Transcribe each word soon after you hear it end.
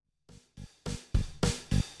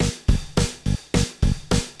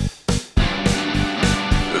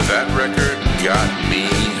That record got me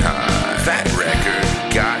high. That record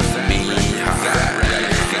got me high. That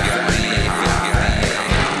record got me high.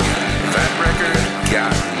 That record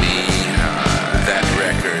got me high. That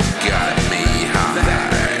record got me high.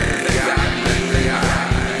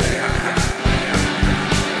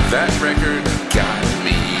 That record got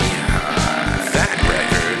me high. That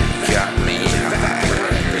record got me high.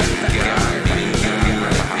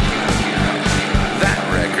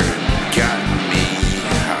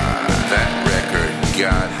 That record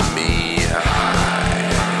got me high.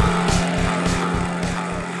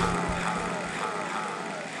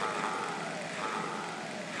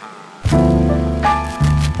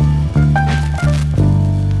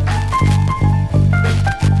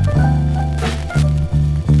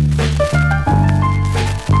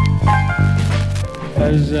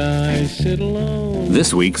 As I sit alone.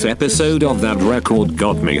 This week's episode of That Record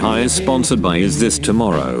Got Me High is sponsored by Is This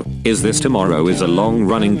Tomorrow? Is This Tomorrow is a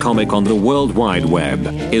long-running comic on the World Wide Web.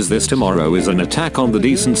 Is This Tomorrow is an attack on the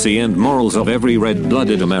decency and morals of every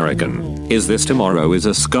red-blooded American. Is This Tomorrow is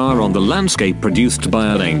a scar on the landscape produced by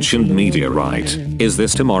an ancient meteorite. Is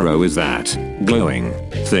This Tomorrow is that glowing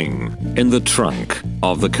thing in the trunk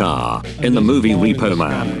of the car in the movie Repo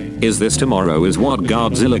Man. Is This Tomorrow is what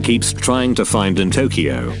Godzilla keeps trying to find in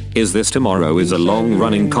Tokyo. Is This Tomorrow is a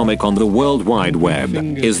long-running comic on the World Wide Web.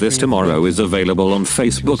 Is This Tomorrow is available on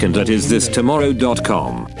Facebook and at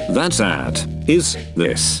isthistomorrow.com. That's at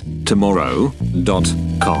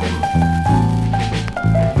isthistomorrow.com.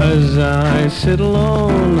 As I sit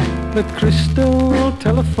alone, the crystal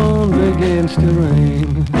telephone begins to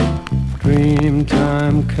ring. Dream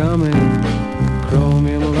time coming,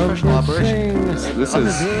 chromium love will sing. This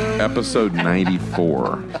is episode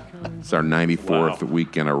 94. It's our 94th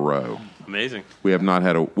week in a row. Amazing. We have not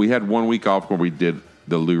had we had 1 week off where we did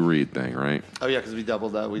the Lou Reed thing, right? Oh, yeah, because we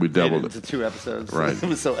doubled that. We doubled it into 2 episodes. Right. It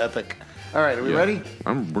was so epic. All right, are we ready?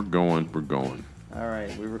 We're going. All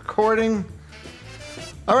right, we're recording.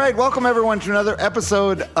 All right, welcome everyone to another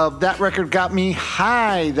episode of That Record Got Me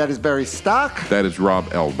High. That is Barry Stock. That is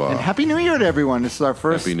Rob Elba. And Happy New Year to everyone. This is our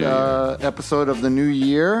first episode of the new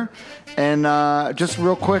year. And just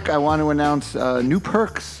real quick, I want to announce new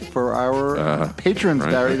perks for our patrons,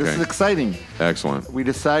 right, Barry. okay. This is exciting. Excellent. We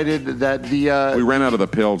decided that we ran out of the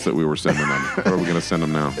pills that we were sending them. What are we going to send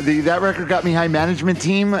them now? That Record Got Me High management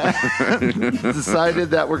team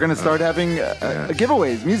decided that we're going to start having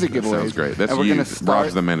giveaways, music giveaways. Sounds great. That's and we're you. Gonna start,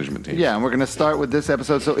 Rob's the management team. Yeah, and we're going to start with this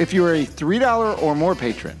episode. So if you're a $3 or more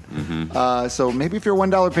patron, so maybe if you're a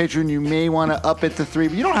 $1 patron, you may want to up it to $3,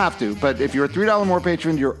 but you don't have to. But if you're a $3 or more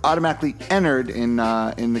patron, you're automatically entered in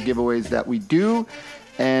the giveaways that we do.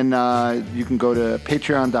 And you can go to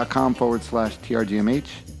patreon.com/TRGMH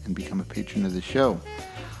and become a patron of the show.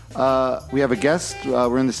 We have a guest.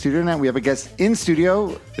 We're in the studio now. We have a guest in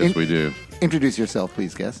studio. Yes, we do. Introduce yourself,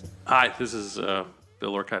 please, guest. Hi, this is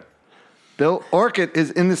Bill Orcutt. Bill Orcutt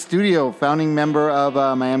is in the studio, founding member of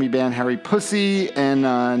Miami band Harry Pussy, and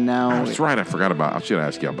now... That's right, I forgot about... I should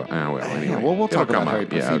ask you about... anyway. Yeah, we'll talk about Harry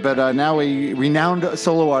Pussy, okay. but now a renowned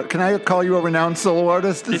solo artist. Can I call you a renowned solo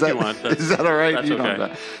artist? If you want. Is that all right? That's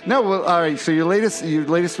okay. No, well, all right, so your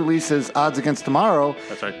latest release is Odds Against Tomorrow.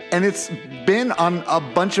 That's right. And it's been on a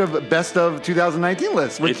bunch of best of 2019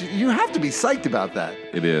 lists, which you have to be psyched about that.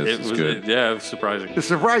 It is. It's good. Yeah, it was surprising. It's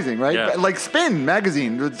surprising, right? Yeah. Like Spin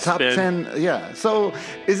magazine, the top Spin. 10. Yeah. So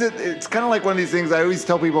it's kind of like one of these things I always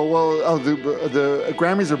tell people, well, the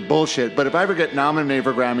Grammys are bullshit, but if I ever get nominated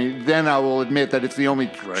for Grammy, then I will admit that it's the only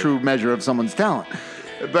true measure of someone's talent.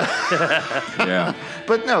 But Yeah.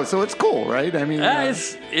 But no, so it's cool, right? I mean,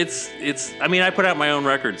 it's. I mean, I put out my own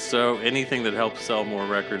records, so anything that helps sell more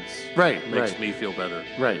records makes me feel better.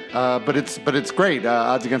 Right. But it's great.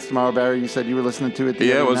 Odds Against Tomorrow, Barry. You said you were listening to it.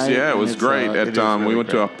 The other night, it was great. It is really we went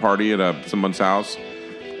great. to a party at someone's house,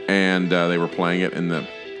 and they were playing it, and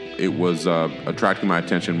it was attracting my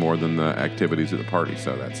attention more than the activities at the party.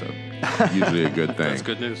 So that's usually a good thing. That's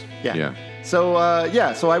good news. Yeah. So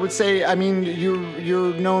so I would say, I mean,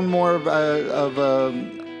 you're known more of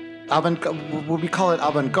avant. Would we call it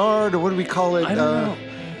avant-garde, or what do we call it? I don't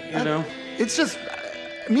know. It's just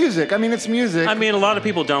music. I mean, it's music. I mean, a lot of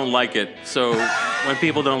people don't like it, so when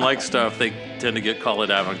people don't like stuff, they tend to call it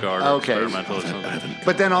avant-garde or experimental or something.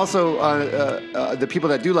 But then also, the people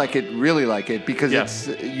that do like it really like it because it's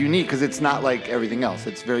unique, because it's not like everything else.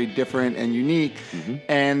 It's very different and unique. Mm-hmm.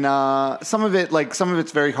 And some of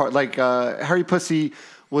it's very hard. Like Harry Pussy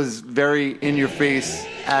was very in-your-face,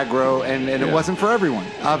 aggro, and it wasn't for everyone.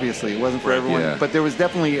 Obviously, it wasn't for everyone. Yeah. But there was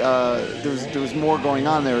definitely there was more going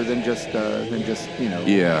on there than just than just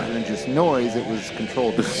noise. It was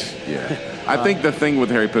controlled. I think the thing with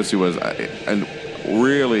Harry Pussy was, and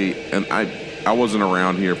really, and I wasn't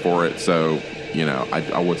around here for it, so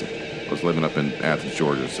I was living up in Athens,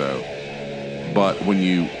 Georgia, so. But when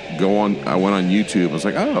you go on, I went on YouTube. I was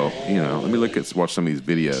like, oh, let me watch some of these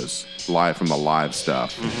videos live from the live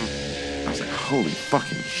stuff. Mm-hmm. I was like, holy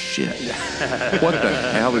fucking shit! What the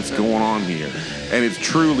hell is going on here? And it's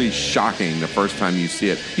truly shocking the first time you see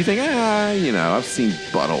it. You think, I've seen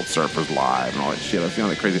Butthole Surfers live and all that shit. I've seen all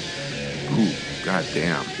that crazy. Ooh,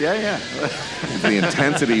 goddamn. Yeah. The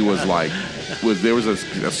intensity there was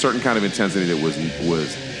a certain kind of intensity that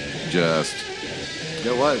was just.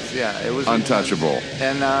 It was, yeah. It was untouchable.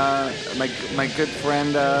 And my good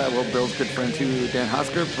friend, Bill's good friend too, Dan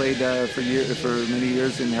Hosker, played for many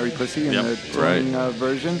years in Harry Pussy in the touring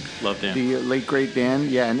version. Love Dan. The late great Dan,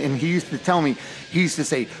 yeah. And he used to tell me, he used to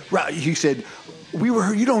say, he said,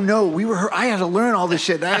 you don't know, I had to learn all this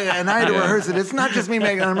shit, and I had to rehearse it. It's not just me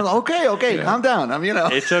making it. I'm like, okay, calm down.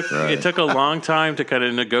 It took a long time to kind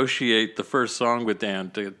of negotiate the first song with Dan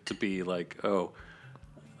to be like, oh,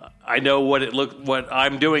 I know what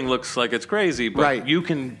I'm doing looks like it's crazy, but you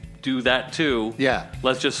can do that too. Yeah.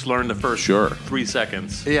 Let's just learn the first 3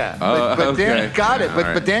 seconds. Yeah. But Dan got it.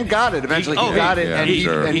 But Dan got it. Eventually he got it, and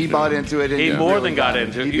he bought into it. And he more than got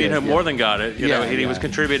into it. More than got it. He was Yeah.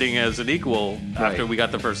 contributing as an equal after we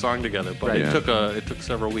got the first song together. But it took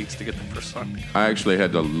several weeks to get the first song together. I actually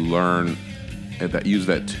had to learn use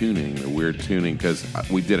that tuning, the weird tuning, because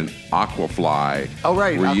we did an Aquafly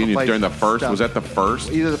reunion during the first. Was that the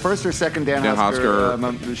first? Either the first or second Dan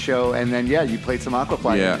Hosker show, and then you played some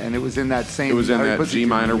Aquafly, and it was in that same. It was in that G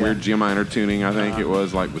minor, weird G minor tuning. I think it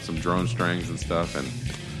was like with some drone strings and stuff, and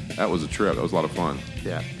that was a trip. That was a lot of fun.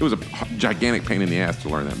 Yeah, it was a gigantic pain in the ass to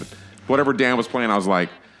learn that, but whatever Dan was playing, I was like,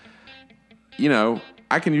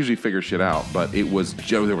 I can usually figure shit out, but it was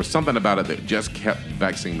Joe. There was something about it that just kept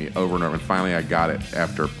vexing me over and over, and finally I got it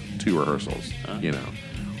after 2 rehearsals.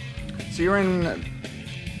 So you're in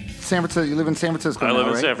San Francisco. You live in San Francisco. I live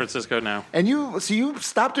in right? San Francisco now. And you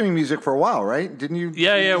stopped doing music for a while, right? Didn't you?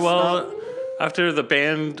 Yeah. Well, after the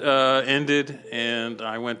band ended, and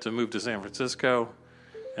I went to move to San Francisco,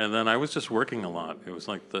 and then I was just working a lot. It was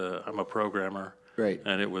like I'm a programmer, right?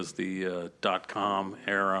 And it was the .com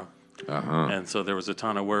era. And so there was a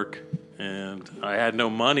ton of work, and I had no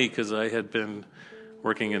money because I had been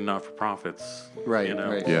working in not-for-profits. Right.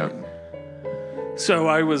 Yeah. So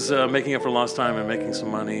I was making up for lost time and making some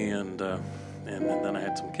money, and then I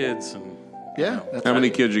had some kids. And how many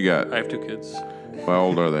kids you got? I have 2 kids. How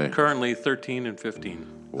old are they? Currently 13 and 15.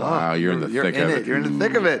 Wow, you're in the thick of it. You're in the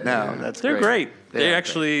thick of it now. They're great. They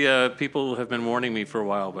actually, people have been warning me for a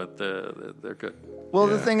while, but they're good. Well,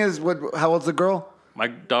 the thing is, how old's the girl? My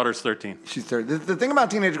daughter's 13. She's 13. The thing about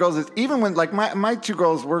teenage girls is even when, like, my 2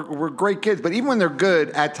 girls were great kids, but even when they're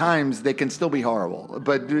good, at times they can still be horrible.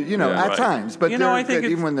 But, at times. But they're good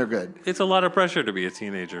even when they're good. It's a lot of pressure to be a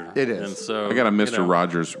teenager. It is. And so, I got a Mr.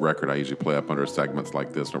 Rogers record I usually play up under segments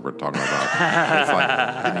like this when we're talking about. It's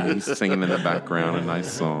like he's singing in the background a nice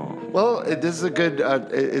song. Well, this is a good.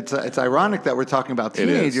 It's ironic that we're talking about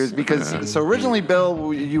teenagers because so originally,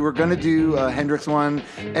 Bill, you were going to do Hendrix one,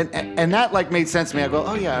 and that made sense to me. I go,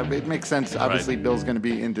 oh yeah, it makes sense. Obviously, Bill's going to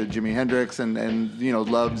be into Jimi Hendrix and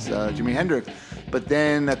loves Jimi Hendrix. But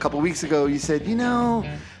then a couple weeks ago, you said,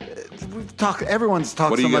 everyone's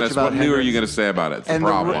talked so much about Hendrix. What new are you going to say about it? It's a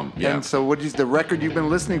problem. And so the record you've been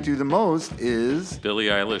listening to the most is? Billie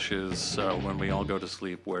Eilish's When We All Go to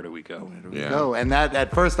Sleep, Where Do We Go? Where do we go? And that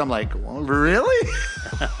at first I'm like, well, really?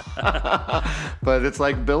 But it's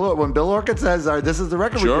like when Bill Orcutt says, this is the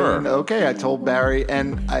record we're doing. Okay, I told Barry,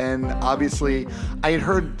 and obviously I had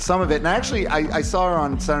heard some of it, and actually I saw her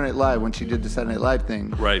on Saturday Night Live when she did the Saturday Night Live thing.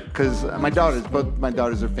 Right. Because both my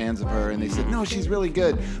daughters are fans of her, and they said, no, she's really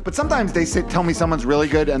good. But sometimes they tell me someone's really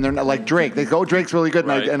good, and they're not like Drake. They go, oh, Drake's really good,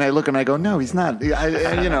 and I look and I go, no, he's not.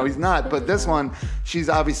 He's not. But this one, she's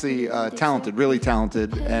obviously talented, really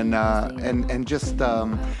talented, and just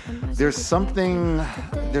there's something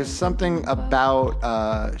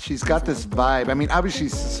about she's got this vibe. I mean, obviously,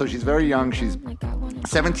 she's very young. She's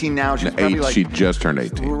 17 now. She's probably she just turned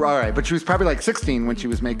 18. All right, but she was probably like 16 when she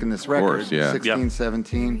was making this record. Of course, yeah. 16,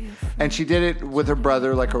 17. And she did it with her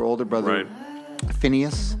brother, like her older brother,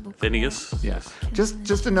 Phineas. Yes.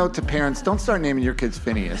 Just a note to parents: don't start naming your kids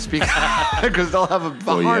Phineas because they'll have a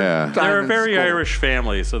hard time. They're a very Irish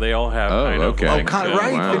family, so they all have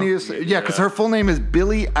Phineas. Yeah, because her full name is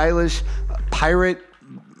Billie Eilish Pirate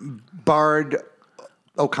Bard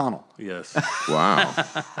O'Connell. Yes. Wow.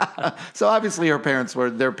 So obviously their parents were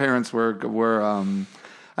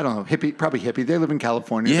I don't know, probably hippie. They live in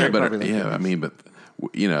California. Yeah,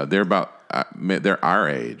 they're about they're our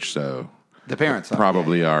age, so the parents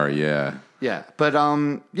probably are. Yeah. Yeah, but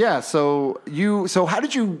so how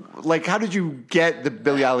did you get the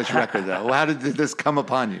Billie Eilish record though? How did this come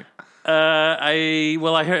upon you? I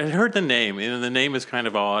heard the name, and the name is kind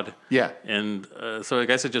of odd. Yeah, and so I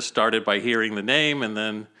guess it just started by hearing the name, and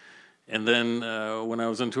then when I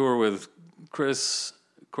was on tour with Chris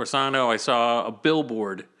Corsano, I saw a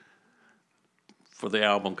billboard for the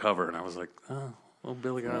album cover, and I was like, oh, well,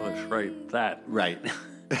 Billie Eilish, right.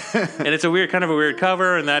 And it's kind of a weird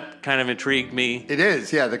cover, and that kind of intrigued me. It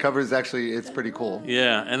is, yeah. The cover is actually, it's pretty cool.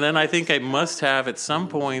 Yeah, and then I think I must have at some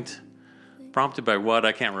point, prompted by what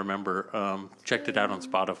I can't remember, checked it out on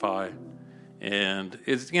Spotify, and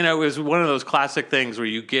it was one of those classic things where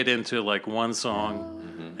you get into like one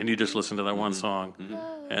song, and you just listen to that one song,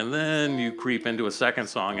 and then you creep into a second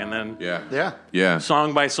song, and then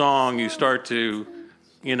song by song you start to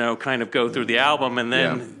kind of go through the album, and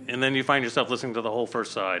then you find yourself listening to the whole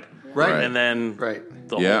first side, right, and then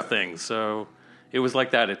the whole thing. So it was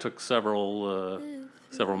like that. It took several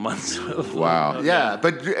months. Wow. Yeah,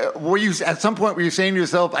 but were you at some point saying to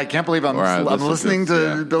yourself, "I can't believe I'm listening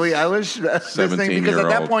to Billie Eilish"? This thing? Because at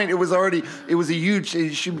that point it was a huge.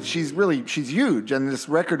 She's huge, and this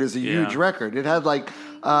record is a huge record. It had like.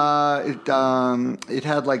 It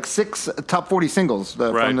had like 6 top 40 singles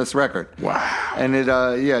from this record. Wow! And it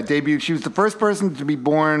debuted. She was the first person to be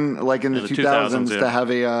born like in the 2000s to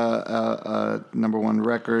have a number one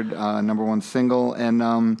record, number one single,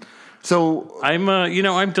 and so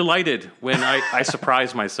I'm delighted when I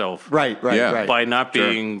surprise myself right by not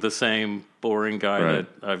being the same boring guy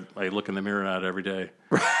that I look in the mirror at every day.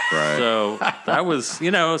 Right. So that was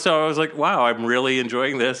so I was like, wow, I'm really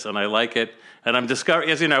enjoying this, and I like it. And I'm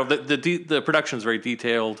discovering, as you know, the production's very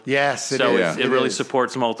detailed. Yes, it really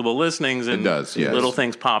supports multiple listenings, and it does, yes. Little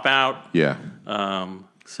things pop out. Yeah. And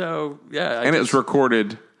it was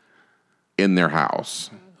recorded in their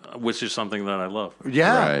house, which is something that I love.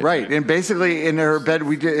 Yeah, right. And basically, in her bed,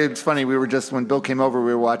 it's funny. We were just when Bill came over,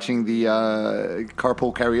 we were watching the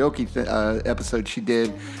Carpool Karaoke episode she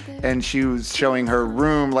did, and she was showing her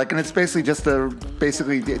room, and it's basically just a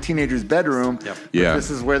teenager's bedroom. Yep. Yeah.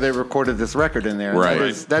 This is where they recorded this record in there.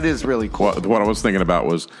 Right. That is really cool. Well, what I was thinking about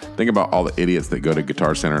was all the idiots that go to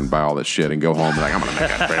Guitar Center and buy all this shit and go home and like, I'm going to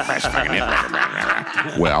make a fresh fucking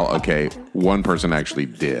hit. Well, okay, one person actually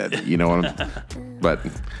did. You know what but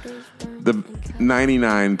the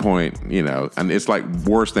 99 point, and it's like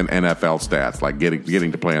worse than NFL stats, like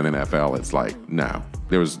getting to play in the NFL. It's like, no,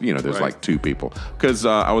 there's like 2 people. Because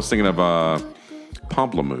I was thinking of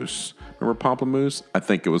Pomplamoose. Remember Pomplamoose? I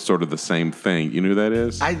think it was sort of the same thing. You know who that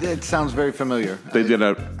is? It sounds very familiar. They did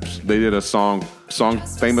a song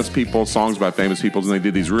famous people, songs by famous people, and they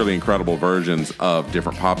did these really incredible versions of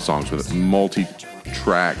different pop songs with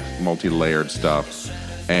multi-track, multi-layered stuff.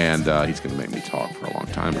 And he's going to make me talk for a long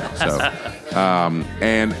time now. So,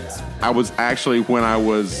 and I was actually, when I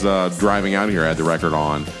was driving out here, I had the record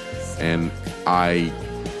on, and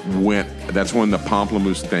that's when the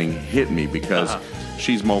Pomplamoose thing hit me, because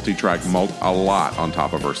she's multi-track a lot on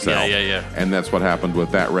top of herself. Yeah. And that's what happened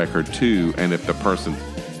with that record, too. And if the person's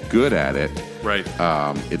good at it, right,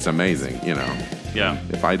 it's amazing, Yeah.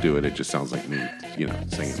 If I do it, it just sounds like me,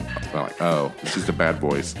 singing. Like, oh, it's just a bad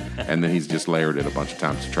voice. And then he's just layered it a bunch of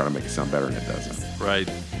times to try to make it sound better, and it doesn't. Right.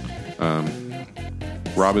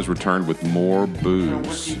 Rob has returned with more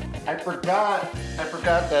booze. I forgot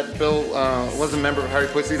that Bill was a member of Harry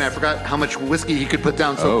Pussy, and I forgot how much whiskey he could put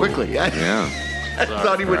down so quickly. Yeah. I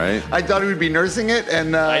thought he would. Right? I thought he would be nursing it,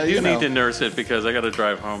 and I do need to nurse it because I got to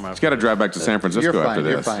drive home. He's got to drive back to San Francisco after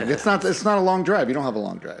this. You're fine. It's not a long drive. You don't have a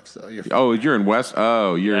long drive, so you're fine. Oh, you're in West.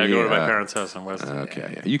 Oh, you're. I go to my parents' house in West.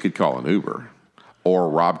 Okay, yeah. You could call an Uber, or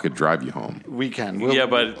Rob could drive you home. We can.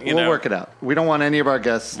 But we'll work it out. We don't want any of our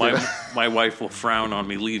guests. My wife will frown on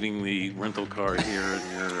me leaving the rental car here in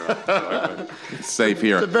your driveway. It's safe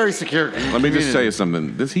here. It's a very secure. Let me just tell you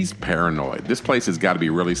something. He's paranoid. This place has got to be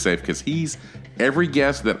really safe, because every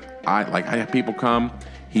guest that I have people come.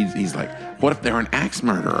 He's like, what if they're an axe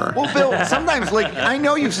murderer? Well, Bill, sometimes, I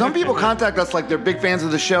know you. Some people contact us like they're big fans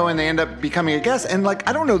of the show, and they end up becoming a guest. And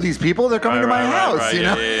I don't know these people. They're coming to my house. You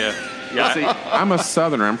know. Yeah. See, I'm a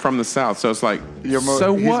Southerner. I'm from the South, so it's like, he's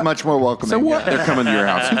much more welcoming. So what? They're coming to your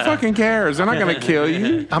house. Who fucking cares? They're not going to kill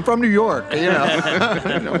you. I'm from New York.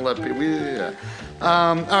 Don't let people.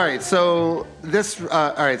 All right. So this.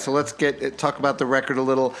 All right. So let's talk about the record a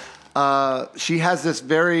little. She has this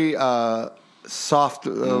very soft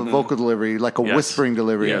vocal delivery, like a whispering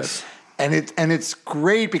delivery. Yes. And it's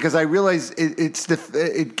great because I realize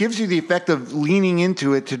it gives you the effect of leaning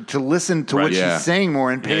into it to listen to what she's saying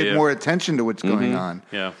more and pay more attention to what's going on.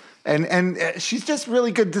 Yeah. And she's just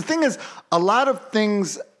really good. The thing is, a lot of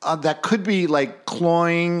things that could be like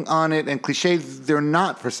cloying on it and cliches, they're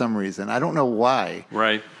not for some reason. I don't know why.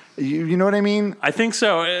 Right. You know what I mean? I think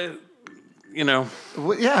so. Well,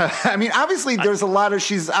 yeah. I mean, obviously, there's a lot of.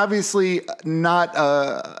 She's obviously not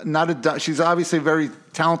a. She's obviously a very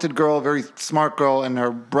talented girl, a very smart girl, and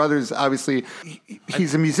her brother's obviously.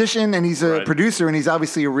 He's a musician and he's a producer, and he's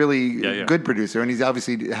obviously a really good producer, and he's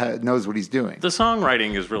obviously knows what he's doing. The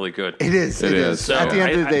songwriting is really good. It is. It is. So at the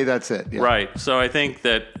end of the day, that's it. Yeah. Right. So I think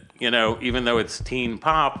that even though it's teen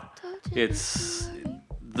pop, it's.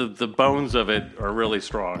 The bones of it are really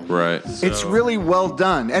strong. Right. So. It's really well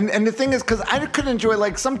done. And the thing is, because I could enjoy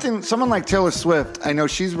like someone like Taylor Swift. I know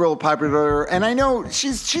she's real popular, and I know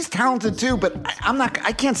she's talented too, but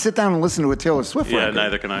I can't sit down and listen to a Taylor Swift record. Yeah,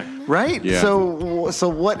 neither can I. Right? Yeah. So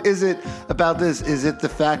what is it about this? Is it the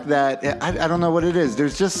fact that I don't know what it is.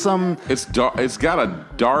 There's just some It's got a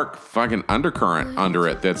dark fucking undercurrent under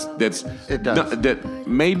it that's It does. that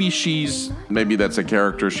maybe that's a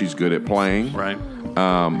character she's good at playing. Right.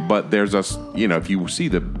 But there's if you see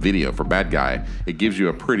the video for Bad Guy, it gives you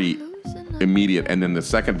a pretty immediate, and then the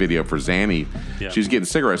second video for Zanny, she's getting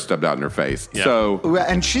cigarettes stubbed out in her face. Yeah. So,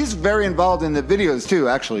 and she's very involved in the videos too.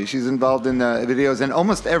 Actually, she's involved in the videos, and a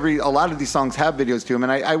lot of these songs have videos to them.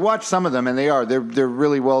 And I watched some of them, and they're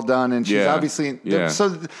really well done. And she's obviously so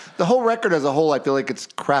the whole record as a whole, I feel like it's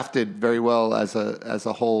crafted very well as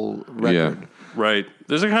a whole record. Yeah. Right.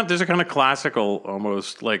 There's a kind of classical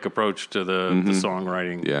almost like approach to the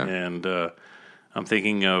songwriting. Yeah. And I'm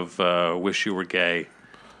thinking of "Wish You Were Gay,"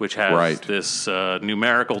 which has this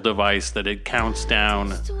numerical device that it counts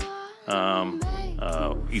down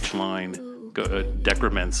each line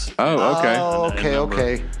decrements. Oh, okay. Oh,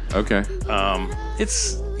 okay.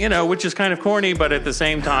 It's which is kind of corny, but at the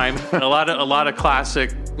same time, a lot of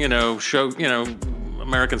classic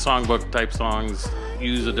American songbook type songs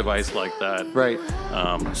use a device like that. Right.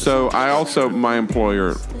 So my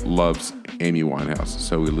employer loves Amy Winehouse,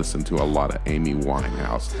 so we listen to a lot of Amy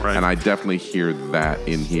Winehouse. Right. And I definitely hear that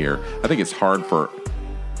in here. I think it's hard for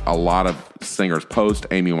a lot of singers post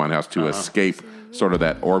Amy Winehouse to escape sort of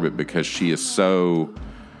that orbit because she is so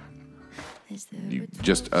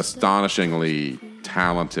just astonishingly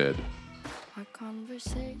talented.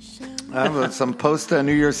 Some post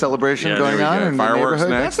New Year's celebration going on in fireworks the neighborhood.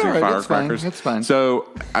 next. That's all right. Firecrackers. That's fine. So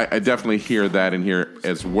I definitely hear that in here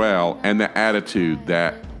as well, and the attitude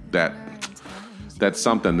that's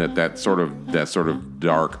something that sort of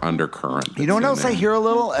dark undercurrent. You know what else I hear a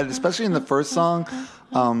little, and especially in the first song.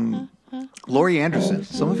 Laurie Anderson.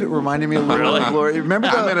 Some of it reminded me a little like Laurie. Remember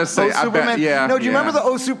the gonna say, Oh Superman? No, do you remember the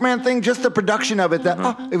Oh Superman thing? Just the production of it.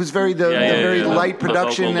 It was very very light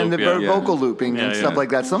production and the vocal looping and stuff like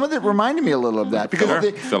that. Some of it reminded me a little of that because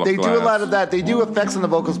they do a lot of that. They do effects on the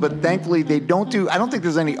vocals, but thankfully they don't do. I don't think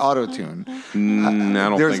there's any auto tune. I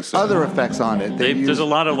don't think so. There's other effects on it. There's a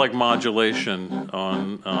lot of like modulation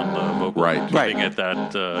on the vocal, right? At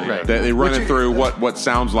that, right. They run it through what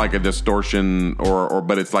sounds like a distortion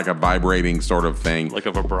but it's like a vibrating sort of thing, like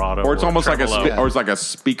a vibrato, or it's almost like tremolo. or it's like a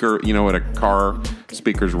speaker. At a car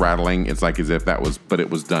speaker's rattling. It's like as if but it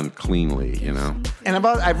was done cleanly. And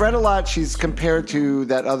I've read a lot. She's compared to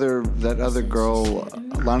that other girl,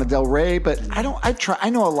 Lana Del Rey. But I know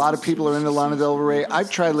a lot of people are into Lana Del Rey. I've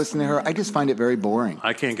tried listening to her. I just find it very boring.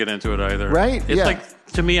 I can't get into it either. Right? It's like.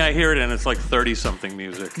 To me, I hear it and it's like 30-something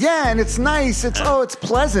music. Yeah, and it's nice. It's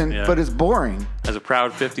pleasant, but it's boring. As a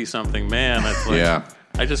proud 50-something man, that's like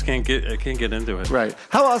I just can't get into it. Right.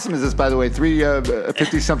 How awesome is this, by the way? 3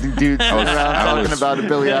 50-something dudes around talking about a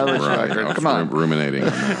Billie Eilish record. Come on, ruminating on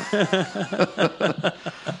that.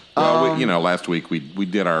 Well, last week we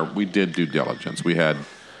did due diligence. We had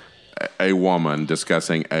a woman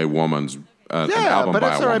discussing a woman's. An album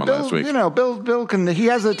by a woman last week. Bill he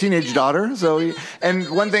has a teenage daughter, and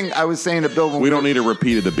one thing I was saying to Bill, we don't need to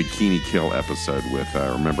repeat the Bikini Kill episode with.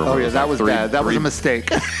 Remember? Oh yeah, that was bad. That was a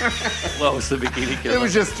mistake. What was the Bikini Kill? It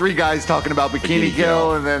was just 3 guys talking about Bikini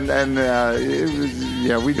Kill, and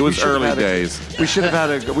it was early days. We should have had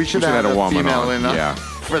a woman female in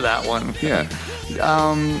for that one. Yeah.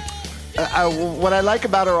 What I like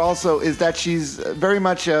about her also is that she's very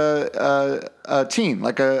much a teen,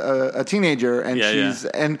 like a teenager, and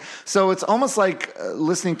and so it's almost like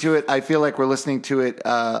listening to it. I feel like we're listening to it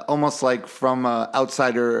almost like from an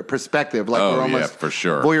outsider perspective. Like we're almost for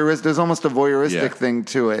sure. Voyeuristic. There's almost a voyeuristic thing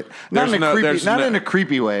to it, not in a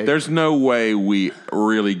creepy way. There's no way we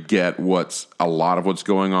really get a lot of what's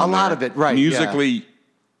going on. A lot of it, right? Musically.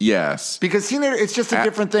 Yes. Because teenager, it's just a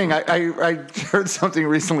different thing. I heard something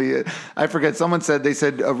recently. I forget. Someone said, they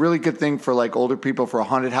said a really good thing for like older people for a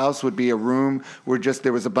haunted house would be a room where just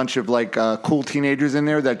there was a bunch of like cool teenagers in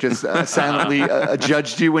there that just silently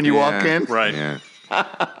judged you when you walk in. Right. Yeah.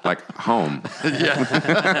 Like home.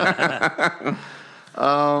 Yeah.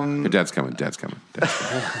 Your dad's coming. Dad's coming.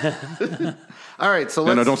 All right. So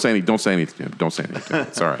don't say anything. Don't say anything. Don't say anything.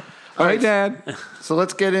 It's all right. All right, Dad. So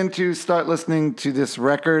let's start listening to this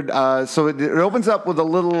record. So it opens up with a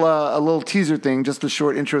little teaser thing, just a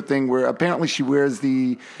short intro thing where apparently she wears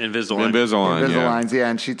the Invisalign, yeah,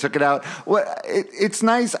 and she took it out. Well, it's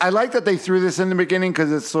nice. I like that they threw this in the beginning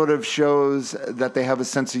because it sort of shows that they have a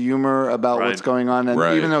sense of humor about what's going on, and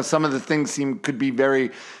even though some of the things could be very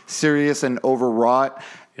serious and overwrought.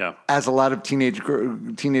 Yeah. As a lot of teenage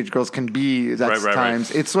girls can be at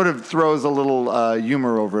times, it sort of throws a little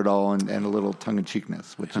humor over it all and a little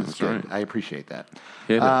tongue-in-cheekness, which is good. I appreciate that.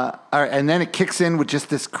 All right, and then it kicks in with just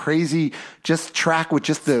this crazy track with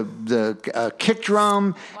just the kick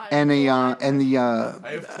drum and the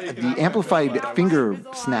amplified finger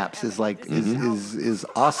snaps is like is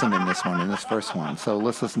awesome in this first one. So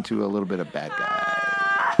let's listen to a little bit of Bad Guy.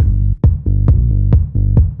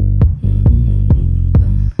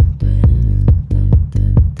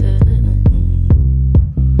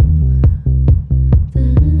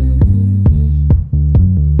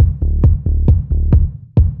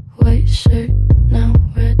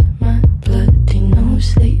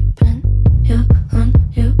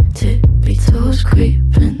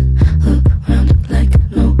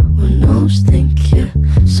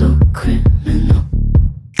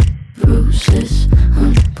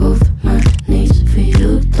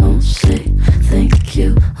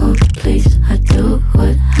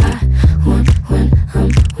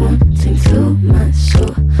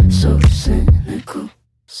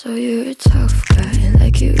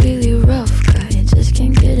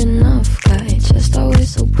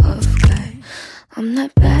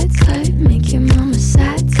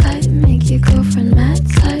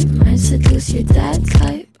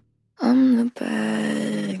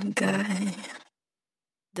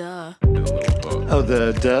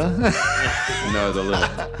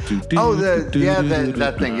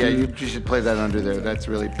 That thing. Yeah, you should play that under there. That's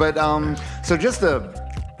really. But so just the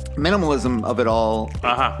minimalism of it all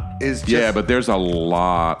is just. Yeah, but there's a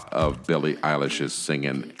lot of Billie Eilish's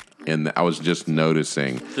singing. And I was just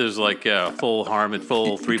noticing. There's like full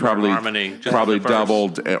three-part harmony. Probably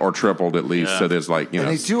doubled or tripled at least. Yeah. So there's like, And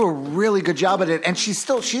they do a really good job at it. And she's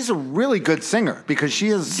a really good singer because she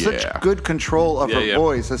has such good control of her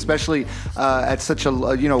voice, especially at such a,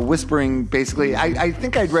 whispering, basically. I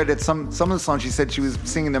think I'd read it, some of the songs she said she was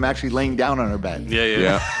singing them actually laying down on her bed.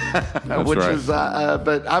 Yeah. That's Which right. is,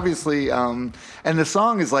 but obviously, and the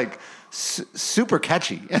song is like, super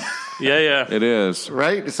catchy. Yeah. It is.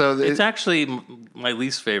 Right? So it's actually my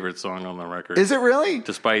least favorite song on the record. Is it really?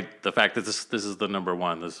 Despite the fact that this is the number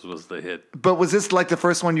one. This was the hit. But was this like the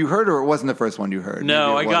first one you heard, or it wasn't the first one you heard?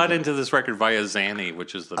 No, I got into this record via Zanny,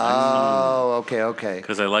 which is the next song. Oh, okay.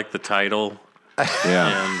 Because I like the title.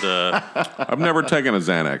 Yeah. And I've never taken a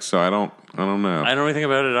Xanax, so I don't know. I don't know anything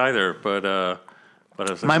about it either, but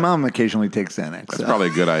my mom occasionally takes Xanax. That's probably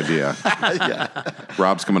a good idea. Yeah.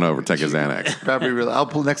 Rob's coming over. Take a Xanax. Probably really.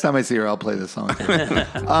 Next time I see her, I'll play this song.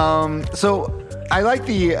 So I like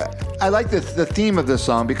the theme of this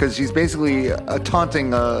song because she's basically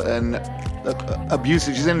taunting and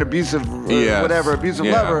abusive. She's in an abusive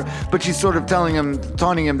lover, but she's sort of taunting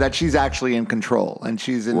him that she's actually in control and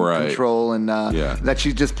she's in control and that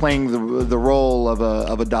she's just playing the role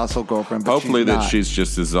of a docile girlfriend. But hopefully this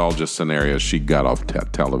is all just scenarios she got off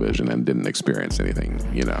television and didn't experience anything.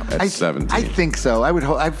 At 17. I think so.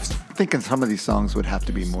 I'm thinking some of these songs would have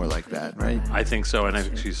to be more like that, right? I think so, and I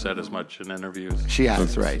think she said as much in interviews. She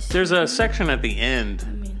has, right? There's a section at the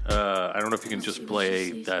end. I don't know if you can just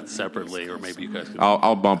play that separately, or maybe you guys can.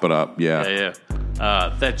 I'll bump it up. Yeah.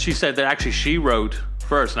 That she said that actually she wrote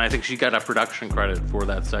first, and I think she got a production credit for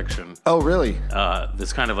that section. Oh, really?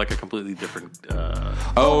 It's kind of like a completely different.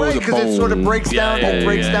 Right, because it sort of breaks down.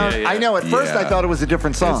 Yeah. I know. At first, I thought it was a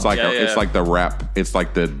different song. It's like it's like the rap. It's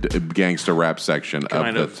like the gangster rap section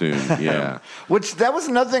of the tune. Yeah. Which that was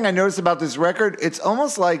another thing I noticed about this record. It's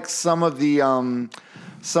almost like some of the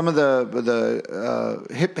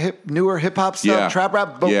newer hip hop stuff, trap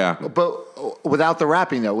rap, but without the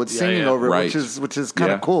rapping though, with singing over it, which is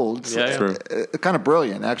kind of cool. It's kind of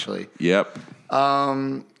brilliant, actually. Yep.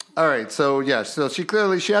 All right, so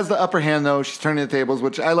she has the upper hand though. She's turning the tables,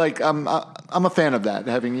 which I like. I'm a fan of that.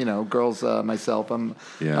 Having girls myself, I'm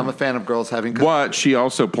a fan of girls having. What she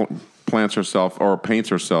also paints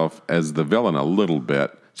herself as the villain a little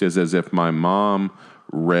bit. Says, as if my mom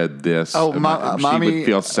read this. Oh, she mommy would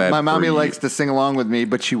feel sad. My mommy for likes to sing along with me,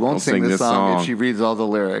 but she won't sing this song if she reads all the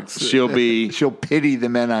lyrics. She'll pity the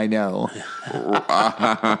men I know.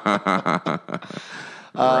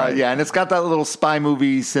 Right. Yeah, and it's got that little spy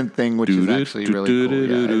movie synth thing, which is actually really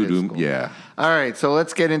cool. Yeah. All right, so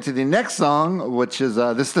let's get into the next song, which is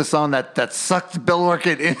this is the song that sucked Bill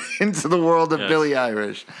Orchid into the world of Billie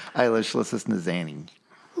Eilish. Let's listen to Zanny.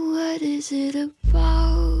 What is it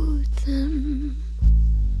about them?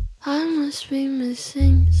 I must be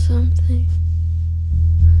missing something.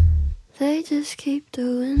 They just keep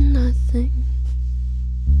doing nothing.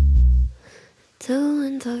 Too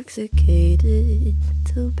intoxicated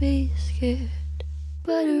to be scared.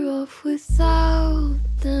 Better off without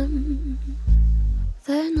them.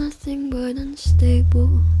 They're nothing but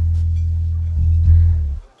unstable.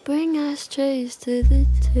 Bring ashtrays to the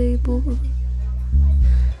table.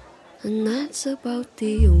 And that's about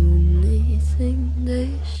the only thing they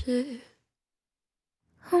share.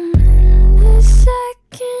 I'm in the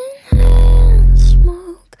second-hand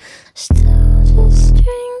smoke, still just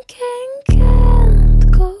drinking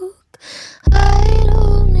canned Coke. I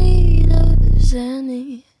don't need a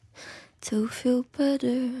Xanny to feel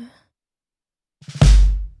better.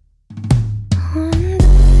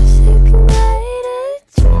 Honda's ignited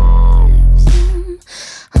drives them.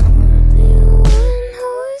 I'm the one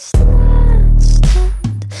who's not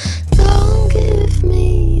stunned. Don't give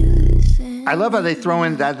me a Xanny. I love how they throw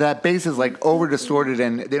in that bass is like over distorted,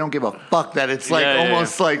 and they don't give a fuck that it's like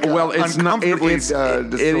almost like it's uncomfortably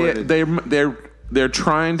distorted. They're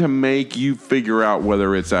trying to make you figure out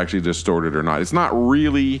whether it's actually distorted or not. It's not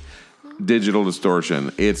really digital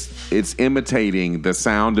distortion. It's imitating the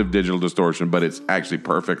sound of digital distortion, but it's actually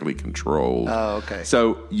perfectly controlled. Oh, okay.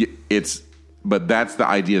 So but that's the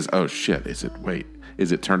idea is, oh shit, is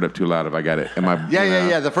it turned up too loud? Have I got it? Am I?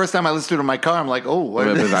 Yeah. The first time I listened to it in my car, I'm like, oh,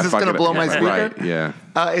 is this going to blow my speaker? Right, yeah.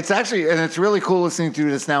 It's actually, and it's really cool listening to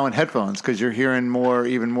this now in headphones because you're hearing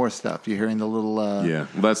even more stuff. You're hearing the little. Yeah,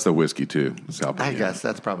 well, that's the whiskey too. It's helping. I guess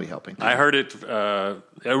that's probably helping. I heard it. I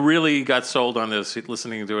really got sold on this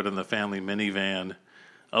listening to it in the family minivan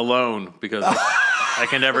alone because I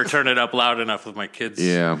can never turn it up loud enough with my kids.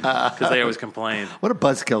 Yeah, because they always complain. What a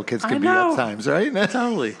buzzkill kids can be at times, right?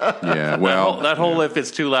 Totally. Yeah. Well, that whole if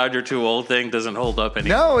it's too loud, you're too old thing doesn't hold up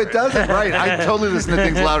anymore. No, it doesn't. Right. I totally listen to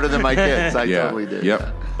things louder than my kids. I totally do.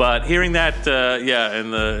 Yep. But hearing that,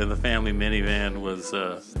 in the family minivan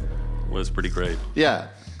was pretty great. Yeah,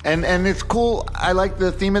 and it's cool. I like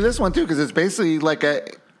the theme of this one too because it's basically like a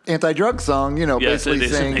anti-drug song, basically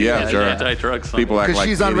saying, anti-drug song. People act because like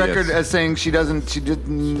she's on idiots. record as saying she doesn't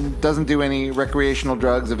do any recreational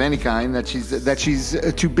drugs of any kind. That she's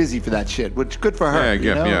too busy for that shit. Which good for her.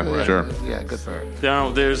 Sure. Yeah, good for her. Now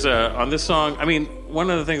there's on this song. I mean, one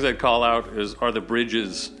of the things I'd call out are the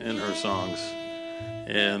bridges in her songs,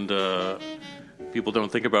 and people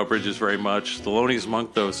don't think about bridges very much. Thelonious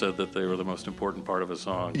Monk, though, said that they were the most important part of a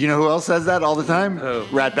song. You know who else says that all the time? Who?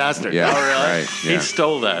 Rat Bastard. Yeah. Oh, really? Right. Yeah. He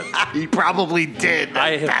stole that. He probably did.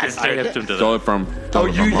 I hipped him to Stole that. it from.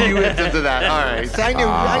 You hipped him to that. All right. So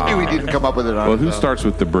I knew he didn't come up with it on Well, his who own. starts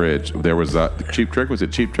with the bridge? There was Cheap Trick. Was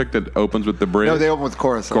it Cheap Trick that opens with the bridge? No, they open with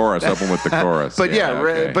chorus. Open with the chorus. But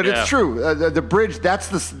okay. but it's true. The bridge.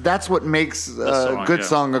 That's what makes a good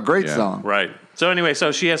song a great song. Right. So anyway,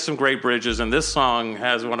 she has some great bridges, and this song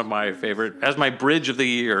has one of my favorite, has my bridge of the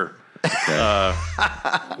year,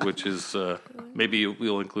 which is maybe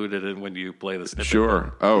we'll include it in when you play the snippet.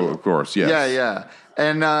 Sure. Oh, of course. Yes. Yeah.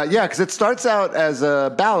 And because it starts out as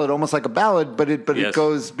a ballad, almost like a ballad, but it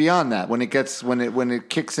goes beyond that. When it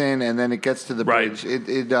kicks in and then it gets to the bridge,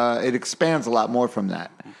 it expands a lot more from that.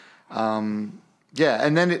 And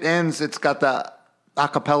then it ends. It's got the a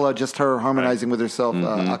cappella, just her harmonizing with herself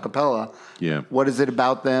a cappella. Yeah. What is it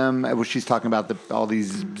about them? She's talking about all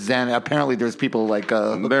these Xanax. Apparently there's people like there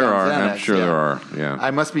are. Xanax. I'm sure there are. Yeah. I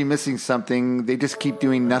must be missing something. They just keep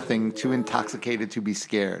doing nothing, too intoxicated to be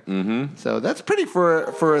scared. Mm-hmm. So that's pretty for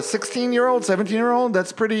a 16-year-old, 17-year-old.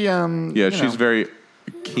 That's pretty. She's very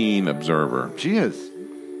keen observer. She is.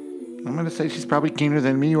 I'm going to say she's probably keener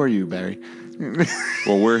than me or you, Barry.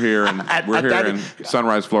 Well, we're here in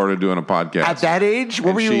Sunrise, Florida, doing a podcast. At that age,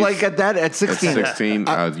 what were you like at 16? At 16,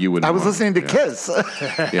 you wouldn't. I was listening to Kiss.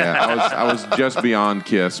 I was just beyond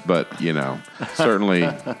Kiss, but certainly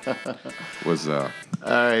was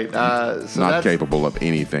All right. So Not that's capable of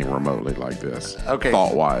anything remotely like this. Okay.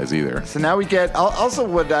 Thought-wise either. So now we get also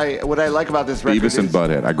what I like about this record Beavis and is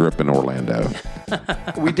Butthead. I grew up in Orlando.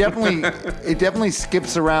 it definitely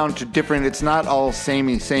skips around to different. It's not all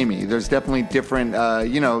samey. There's definitely different.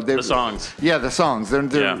 The songs. Yeah, the songs.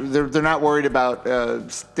 They're not worried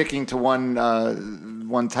about sticking to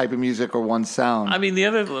one type of music or one sound. I mean,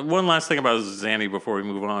 one last thing about Zanny before we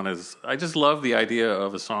move on is I just love the idea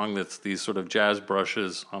of a song that's these sort of jazz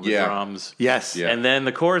brushes on the drums. Yes. Yeah. And then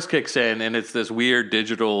the chorus kicks in, and it's this weird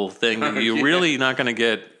digital thing that you're really not going to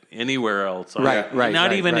get anywhere else. Right.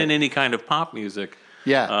 Not even in any kind of pop music.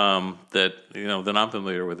 Yeah. That I'm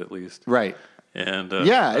familiar with at least. Right. And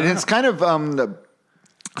and it's kind of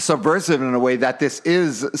subversive in a way that this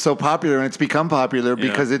is so popular, and it's become popular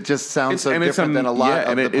because it just sounds so different than a lot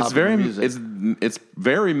of the popular music. It's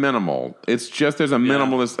very minimal. It's just there's a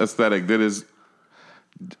minimalist aesthetic that is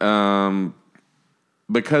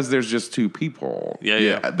because there's just two people.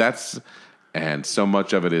 And so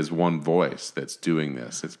much of it is one voice that's doing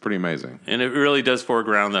this. It's pretty amazing. And it really does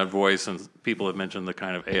foreground that voice, and people have mentioned the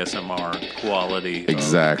kind of ASMR quality.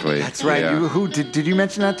 Exactly. That's right. Yeah. Who did you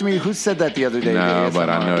mention that to me? Who said that the other day? No, ASMR, but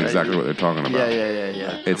I know right? exactly what they're talking about.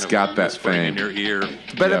 Yeah. It's got that whispering in thing. your ear.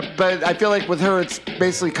 But I feel like with her, it's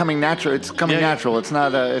basically coming natural. It's coming natural. It's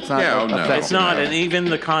not a. It's not. No. It's not, and even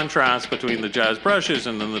the contrast between the jazz brushes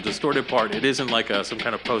and then the distorted part, it isn't like some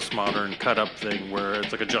kind of postmodern cut-up thing where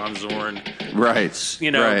it's like a John Zorn, Right.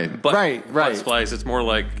 butt splice. It's more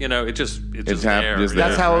like it's just there. just That's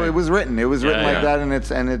there. how it was written. It was written like yeah. that, and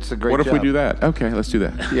it's a great. What if job. we do that? Okay, let's do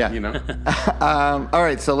that. Yeah. All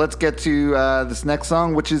right, so let's get to this next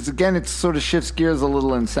song, which is again, it sort of shifts gears a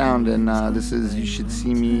little in sound, and this is "You Should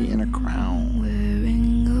See Me in a Crown."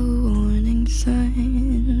 Wearing a warning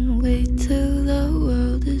sign, wait till the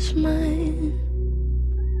world is mine.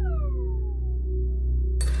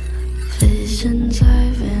 Visions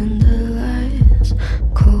I vandalize,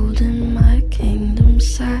 cold in my kingdom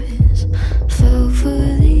size, fell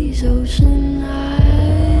for these ocean eyes.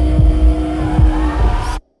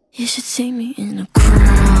 You should see me in a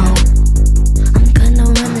crown. I'm gonna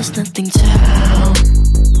run, there's nothing to how.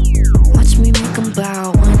 Watch me make them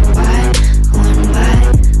bow one by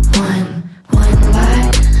one,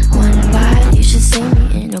 one by. You should see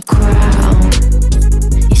me in a crowd.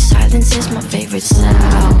 Your silence is my favorite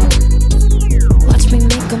sound. Watch me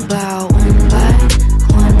make them bow one by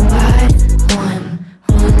one.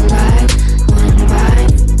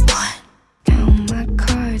 Count my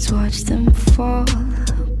cards, watch them fall.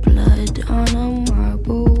 Blood on a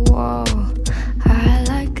marble wall. I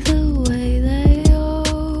like the way they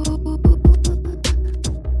all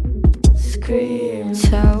scream.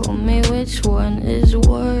 Tell me which one is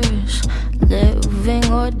worse, living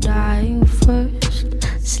or dying first,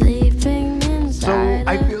 sleeping inside.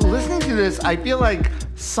 So listening to this, I feel like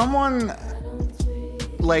someone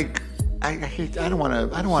like I don't want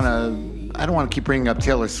to keep bringing up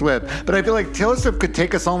Taylor Swift, but I feel like Taylor Swift could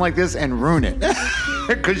take a song like this and ruin it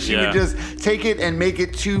because she would just take it and make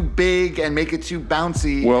it too big and make it too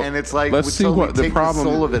bouncy. Well, and it's like, let's see what the problem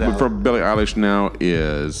soul of it for Billie Eilish now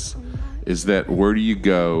is that where do you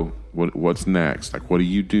go? What's next? Like, what do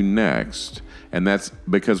you do next? And that's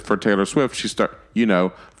because for Taylor Swift,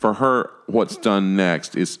 for her, what's done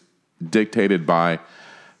next is dictated by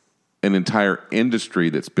an entire industry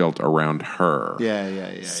that's built around her.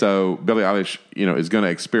 Yeah. So Billie Eilish, is going to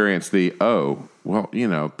experience the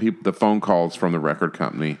the phone calls from the record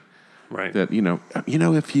company, Right. That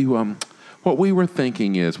if you what we were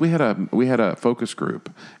thinking is we had a focus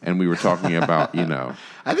group and we were talking about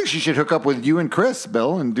I think she should hook up with you and Chris,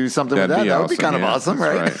 Bill, and do something with That'd that. be That would be awesome, kind of yeah, awesome,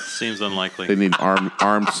 that's right? right. Seems unlikely. They need armed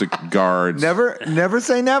guards. Never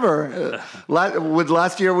say never.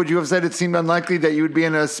 Last year, would you have said it seemed unlikely that you would be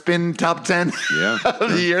in a spin top 10 of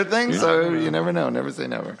the year thing? Yeah. So you never know. Never say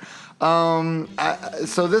never.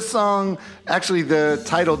 So this song, actually, the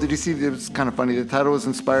title, did you see? It was kind of funny. The title was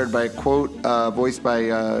inspired by a quote voiced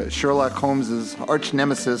by Sherlock Holmes's arch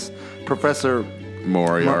nemesis, Professor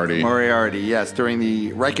Moriarty. Moriarty, yes, during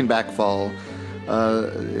the Reichenbach fall,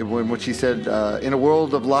 in which he said, "In a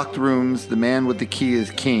world of locked rooms, the man with the key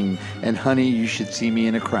is king, and honey, you should see me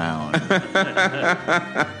in a crown."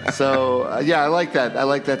 So, I like that. I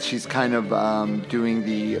like that she's kind of doing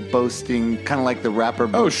the boasting, kind of like the rapper.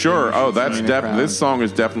 Oh, sure. Oh, that's definitely. This song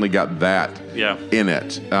has definitely got that in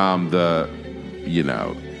it.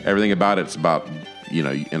 Everything about it's about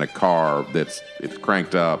in a car it's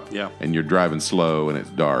cranked up, and you're driving slow and it's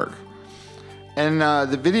dark. And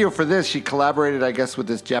the video for this, she collaborated, I guess, with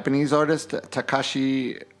this Japanese artist,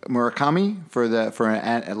 Takashi Murakami for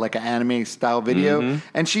like an anime style video,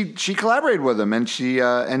 and she collaborated with him, and she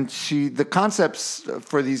the concepts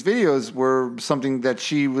for these videos were something that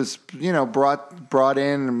she was brought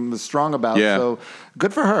in and was strong about. Yeah. So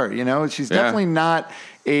good for her. She's definitely not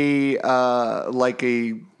a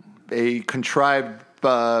contrived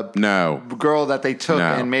girl that they took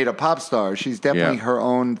and made a pop star. She's definitely her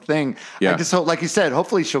own thing. I just hope, like you said,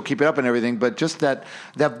 hopefully she'll keep it up and everything, but just that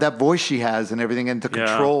voice she has and everything, and the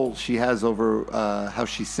control she has over how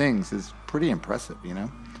she sings is pretty impressive,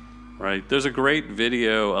 Right. There's a great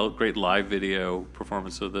live video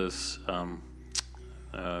performance of this,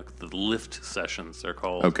 the Lift Sessions, they're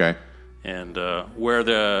called. Okay. And where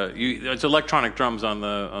it's electronic drums on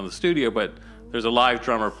the studio, but there's a live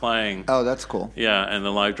drummer playing. Oh, that's cool. Yeah, and the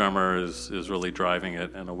live drummer is really driving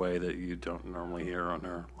it in a way that you don't normally hear on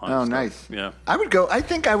her live stuff. Nice. Yeah. I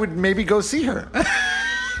think I would maybe go see her.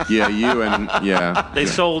 Yeah,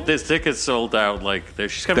 This tickets sold out.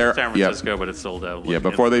 She's coming to San Francisco, but it's sold out.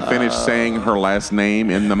 Before they finish saying her last name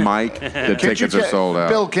in the mic, the tickets are sold out.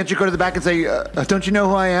 Bill, can't you go to the back and say, don't you know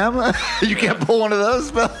who I am? You can't pull one of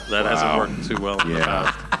those, Bill? That hasn't worked too well in the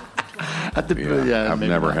past. I've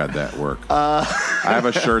never had that work. I have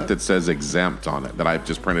a shirt that says exempt on it that I've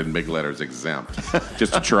just printed in big letters, exempt,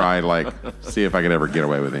 just to try, see if I could ever get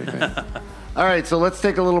away with anything. All right, so let's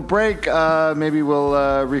take a little break. Maybe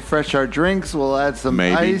we'll refresh our drinks. We'll add some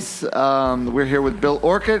ice. We're here with Bill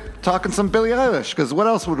Orcutt talking some Billie Eilish, because what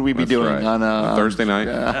else would we be doing on a Thursday night?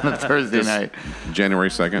 On a Thursday night. January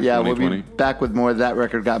 2nd, 2020. We'll be back with more of That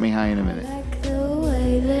Record Got Me High in a minute. Like the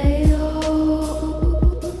way they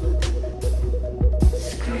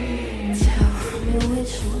tell me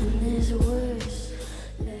which one is worse,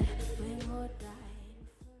 living or dying.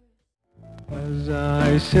 As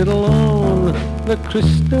I sit alone, the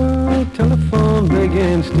crystal telephone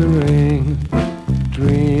begins to ring.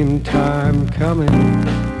 Dream time coming,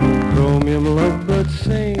 chromium lovebirds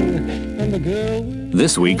sing, and the girl...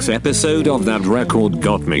 This week's episode of That Record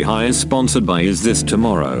Got Me High is sponsored by Is This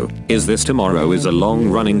Tomorrow? Is This Tomorrow is a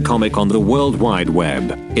long-running comic on the World Wide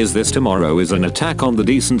Web. Is This Tomorrow is an attack on the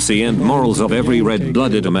decency and morals of every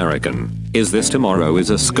red-blooded American. Is This Tomorrow is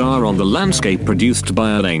a scar on the landscape produced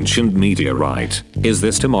by an ancient meteorite. Is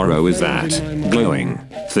This Tomorrow is that glowing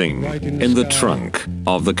thing in the trunk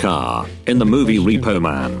of the car in the movie Repo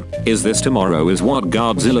Man. Is This Tomorrow is what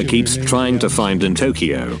Godzilla keeps trying to find in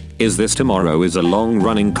Tokyo. Is This Tomorrow is a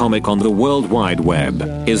long-running comic on the World Wide Web.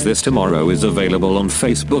 Is This Tomorrow is available on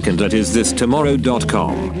Facebook and at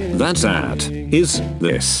isthistomorrow.com. That's at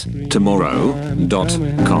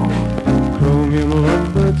isthistomorrow.com. Chromium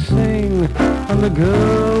lovebirds sing, and the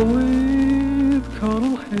girl with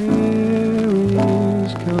caudal hair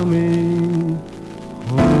is coming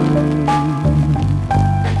home.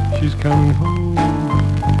 She's coming home.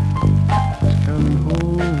 She's coming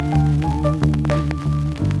home.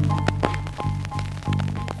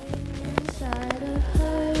 Inside of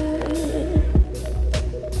her,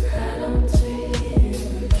 I don't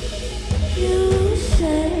dream. You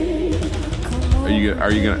say, come on.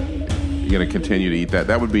 Are you gonna continue to eat that?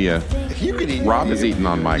 That would be a. You could eat. Rob has eaten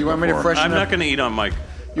on mic. You want me to before. freshen I'm up? not going to eat on mic.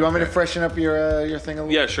 You want me to freshen up your thing a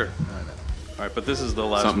little? Yeah, sure. All right, but this is the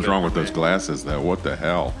last. Something's wrong with those glasses, though. What the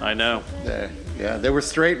hell? I know. Yeah, they were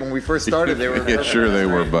straight when we first started. They were. Yeah, sure they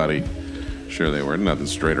were, buddy. Sure they were. Nothing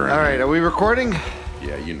straight around. All right, here. are we recording?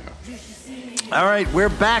 Yeah, you know. All right, we're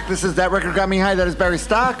back. This is That Record Got Me High. That is Barry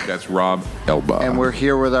Stock. That's Rob Elba. And we're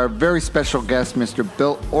here with our very special guest, Mr.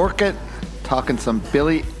 Bill Orcutt, talking some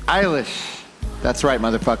Billie Eilish. That's right,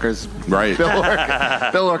 motherfuckers. Right.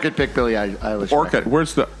 Bill Orcutt picked Billie Eilish. Orcutt.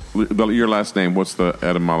 Where's your last name? What's the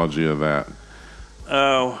etymology of that?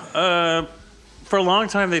 For a long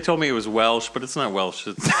time they told me it was Welsh, but it's not Welsh.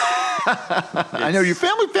 I know your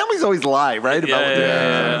families always lie, right?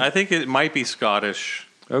 Yeah, I think it might be Scottish.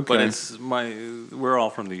 Okay. But we're all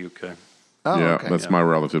from the UK. Oh, yeah, okay. that's my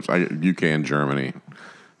relatives. UK and Germany.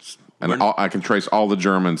 And I can trace all the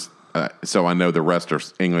Germans, so I know the rest are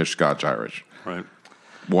English, Scotch, Irish. Right.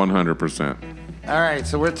 100%. All right,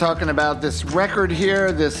 so we're talking about this record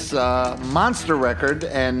here, this monster record,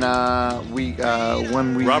 and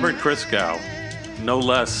when we Robert Christgau, no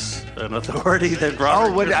less an authority than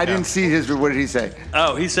Robert. Oh, I Christgau. didn't see his. What did he say?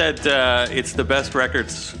 Oh, he said it's the best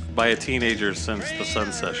records by a teenager since the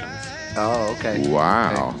Sun Sessions. Oh, okay.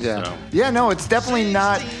 Wow. Okay. Yeah. So. Yeah, no, it's definitely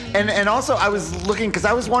not. And also, I was looking, because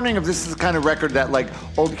I was wondering if this is the kind of record that,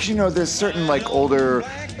 because, there's certain,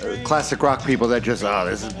 classic rock people that just,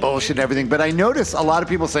 this is bullshit and everything. But I notice a lot of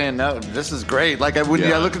people saying, no, this is great. When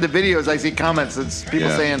I look at the videos, I see comments. It's people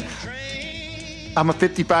saying, I'm a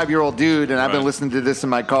 55-year-old dude, and I've been Right. listening to this in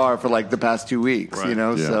my car for like the past 2 weeks. Right. You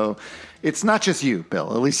know, Yeah. so it's not just you,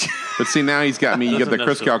 Bill. At least But see, now he's got me. You got the Doesn't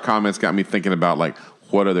Chris Gal necessarily- comments got me thinking about like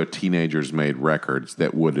what other teenagers made records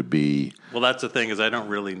that would be. Well, that's the thing is I don't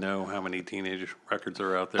really know how many teenage records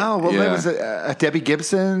are out there. oh well, Yeah. there was a Debbie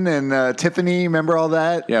Gibson and Tiffany. Remember all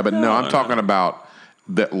that? Yeah, but no, I'm talking about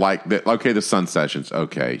that. Like that. Okay, the Sun Sessions.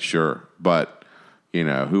 Okay, sure, but you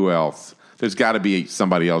know who else? There's got to be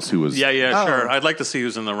somebody else who was. Yeah, Oh. sure. I'd like to see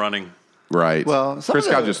who's in the running. Right. Well, some Chris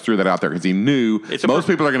of the- Gal just threw that out there because he knew It's a most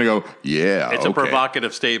pro- people are going to go, yeah, It's okay. a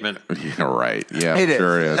provocative statement. Yeah, right. Yeah, It is.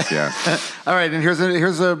 sure is. Yeah. All right, and here's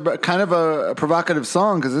a kind of a provocative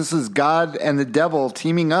song because this is God and the devil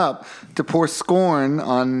teaming up to pour scorn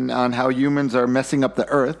on how humans are messing up the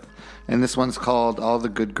earth, and this one's called "All the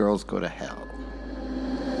Good Girls Go to Hell."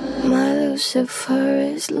 My Lucifer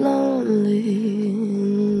is lonely.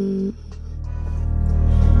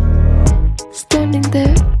 Standing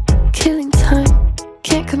there, killing time.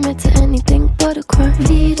 Can't commit to anything but a crime.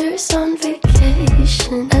 Leaders on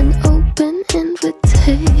vacation, an open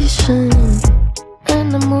invitation.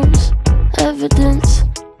 Animals, evidence.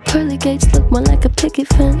 Pearly gates look more like a picket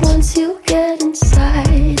fence. Once you get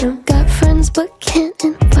inside them, got friends but can't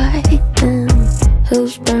invite them.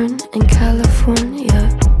 Hills burn in California.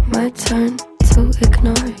 My turn to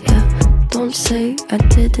ignore ya. Don't say I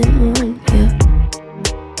didn't warn ya.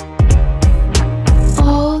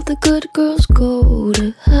 All the good girls go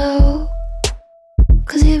to hell,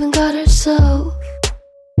 'cause even God herself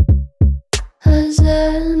has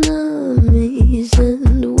enemies.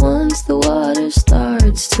 And once the water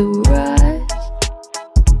starts to rise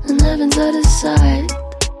and heaven's at his side,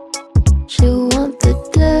 she'll want the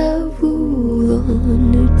devil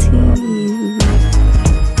on her team.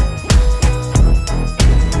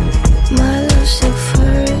 My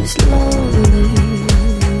Lucifer is lonely.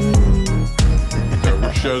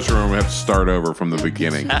 Show's room. We have to start over from the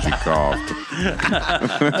beginning. She coughed.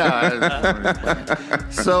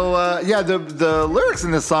 So yeah, the lyrics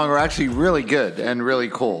in this song are actually really good and really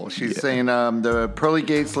cool. She's saying the pearly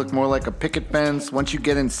gates look more like a picket fence. Once you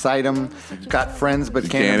get inside them, got friends but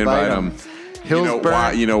can't invite them. Hills You know burn.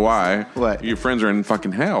 why? You know why? What? Your friends are in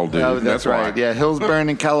fucking hell, dude. Oh, that's right. Why. Yeah, hills burn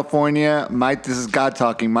in California. This is God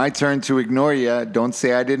talking. My turn to ignore you. Don't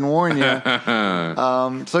say I didn't warn you.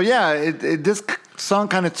 So yeah, this song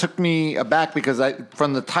kind of took me aback because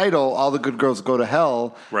from the title, "All the Good Girls Go to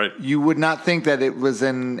Hell," Right. You would not think that it was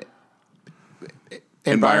an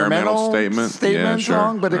Environmental statement? Yeah, sure.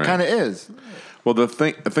 song, but it Right. kind of is. Well, the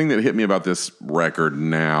thing that hit me about this record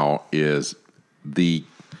now is the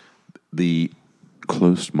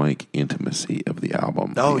close mic intimacy of the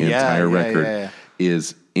album. Oh, the yeah, entire yeah, record yeah,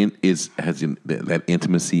 has that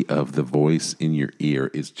intimacy of the voice in your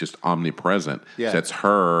ear is just omnipresent. Yeah. That's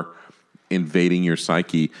her invading your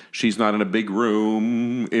psyche. She's not in a big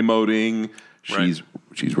room emoting. She's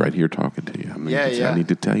right here talking to you. I need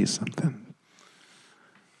to tell you something.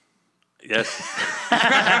 Yes.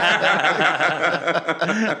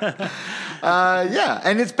 Yeah,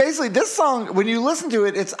 and it's basically this song. When you listen to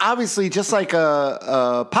it, it's obviously just like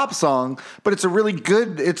a pop song, but it's a really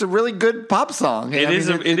good pop song. It is,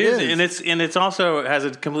 and it's also has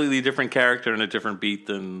a completely different character and a different beat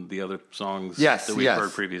than the other songs that we've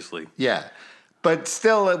heard previously. Yeah, but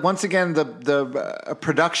still, once again, the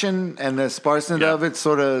production and the sparseness of it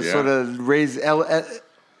sort of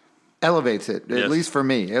elevates it, Yes. at least for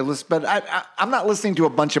me. But I'm not listening to a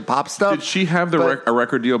bunch of pop stuff. Did she have a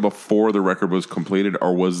record deal before the record was completed,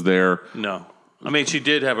 or was there? No. I mean, she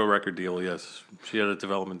did have a record deal, yes. She had a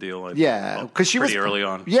development deal. Because she was pretty early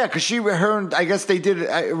on. Yeah, because I guess they did.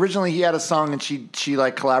 Originally, he had a song, and she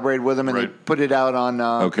like collaborated with him, and they put it out on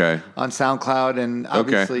SoundCloud, and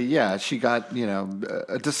obviously, she got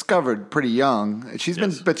discovered pretty young. She's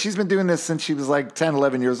been doing this since she was like 10,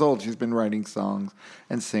 11 years old. She's been writing songs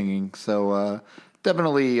and singing. So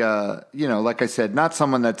definitely, like I said, not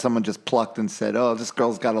someone that someone just plucked and said, "Oh, this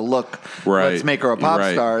girl's got a look. Right. Let's make her a pop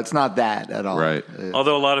Right. star." It's not that at all. Right.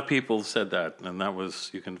 Although a lot of people said that, and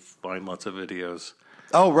you can find lots of videos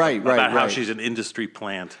Oh, right. about how she's an industry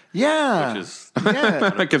plant. Yeah. Which is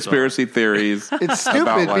Conspiracy theories. It's stupid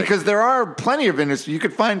about, because there are plenty of industry. You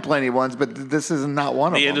could find plenty of ones, but this is not one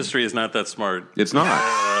of them. the industry is not that smart. It's not.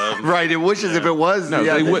 Right. It wishes if it was. No,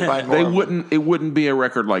 yeah, they they'd wouldn't. find more They of them. wouldn't. It wouldn't be a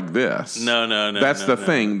record like this. No. That's the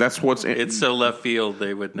thing. That's what's. It's so left field.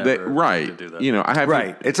 They would never right. do that. You know, I have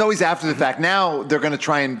Right. It's always after the fact. Now they're going to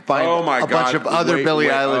try and find Oh my a bunch of other Billie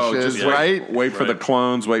Eilish's, just right? Wait for the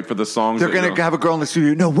clones. Wait for the songs. They're going to have a girl in the studio.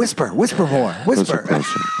 No, whisper more, whisper.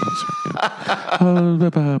 Closer.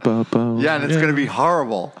 Yeah, and it's going to be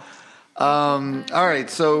horrible. All right,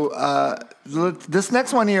 so this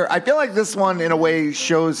next one here, I feel like this one in a way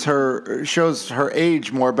shows her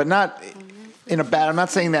age more, but not in a bad. I'm not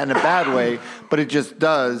saying that in a bad way, but it just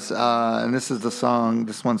does. And this is the song.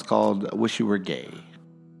 This one's called "Wish You Were Gay."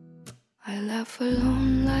 I laugh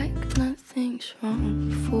alone like nothing's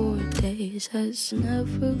wrong. 4 days has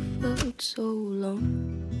never felt so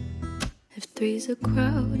long. If three's a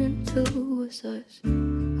crowd and two was us,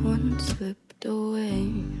 one slipped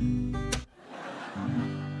away.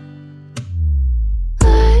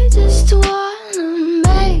 I just wanna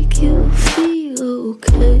make you feel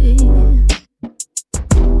okay,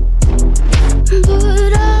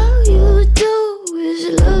 but all you do is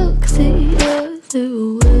look the other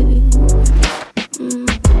way.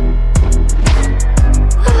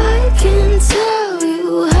 I can tell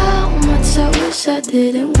you how much I wish I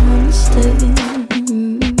didn't want to stay.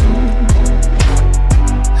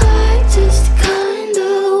 I just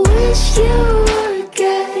kinda wish you were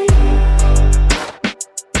gay.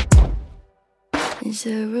 Is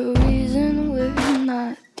there a reason we're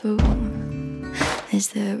not through? Is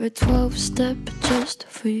there a 12-step just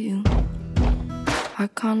for you? Our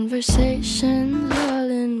conversations all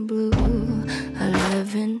in blue,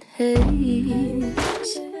 11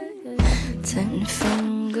 haze, 10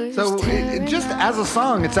 fingers. So just as a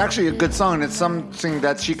song, it's actually a good song. It's something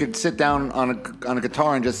that she could sit down on a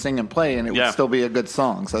guitar and just sing and play, and it would still be a good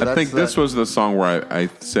song. So I think this was the song where I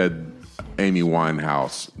said Amy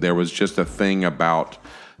Winehouse. There was just a thing about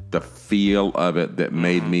the feel of it that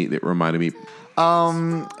that reminded me.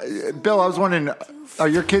 Bill, I was wondering, are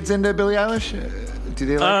your kids into Billie Eilish? Do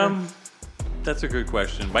they like her? That's a good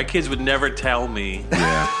question. My kids would never tell me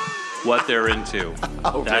what they're into.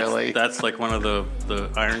 Really? That's like one of the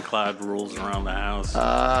ironclad rules around the house.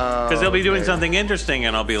 Because they'll be doing something interesting,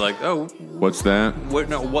 and I'll be like, "Oh, what's that?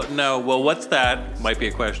 No. Well, what's that?" Might be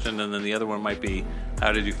a question, and then the other one might be,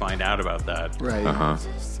 "How did you find out about that?" Right.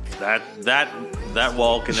 That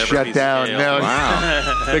wall can never shut be down. scaled. No.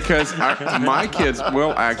 Wow. Because my kids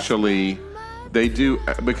will actually, they do,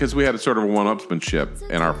 because we had a sort of a one-upsmanship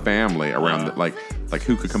in our family around like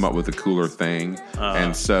who could come up with a cooler thing.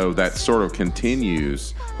 And so that sort of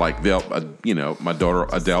continues. Like they'll, my daughter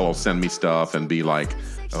Adele will send me stuff and be like,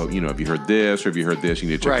 "Oh, have you heard this? Or have you heard this? You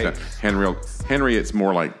need to check it out." Henry, it's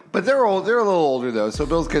more like. But they're old. They're a little older though. So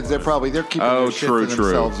Bill's kids, they're keeping their shit to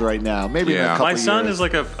themselves right now. Maybe in a couple my son years.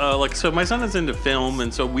 is so my son is into film,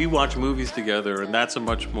 and so we watch movies together, and that's a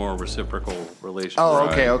much more reciprocal relationship. Oh,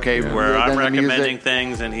 okay. Yeah. Where I'm recommending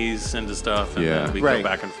things, and he's into stuff, and then we go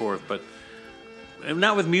back and forth. But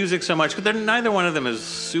not with music so much, because neither one of them is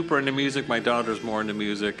super into music. My daughter's more into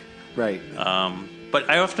music. Right. But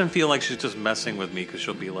I often feel like she's just messing with me because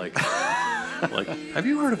she'll be like, "Have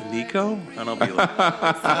you heard of Nico?" And I'll be like,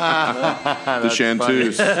 "The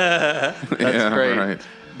Chanteuse." That's great. Right.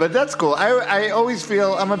 But that's cool. I always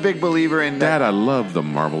feel I'm a big believer in that. Dad, I love the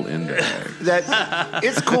Marble Index. That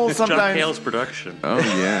it's cool sometimes. John Cale's production. Oh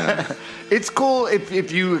yeah. It's cool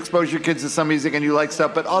if you expose your kids to some music and you like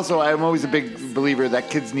stuff, but also I'm always a big believer that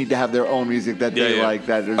kids need to have their own music that they like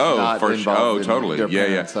that is not involved in their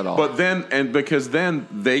parents at all. But because then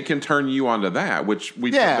they can turn you onto that, which we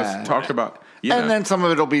just talked about. Yeah. And then some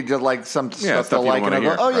of it will be just like some stuff they'll like, and I'll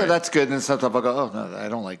go, "Oh yeah, that's good," and some stuff I'll go, "Oh no, I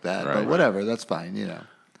don't like that," but whatever, that's fine,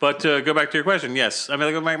 But go back to your question. Yes, I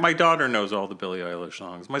mean, like, my daughter knows all the Billie Eilish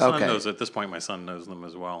songs. My son knows at this point. My son knows them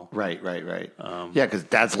as well. Right. Yeah, because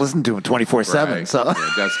Dad's listening to him 24/7. So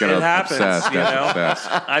Dad's gonna it happens. obsess.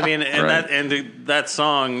 I mean, and that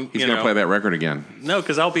song. He's gonna play that record again. No,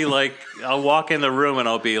 because I'll be like, I'll walk in the room and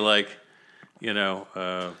I'll be like,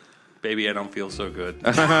 "Baby, I don't feel so good,"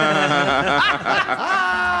 and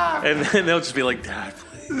then they'll just be like, "Dad, please."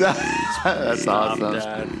 That's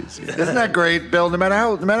awesome. Isn't that great, Bill? No matter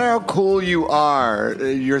how cool you are,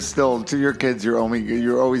 you're still to your kids. You're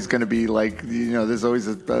always going to be like, there's always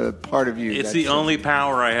a part of you. It's the only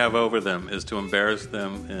power I have over them is to embarrass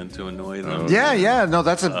them and to annoy them. Yeah. No,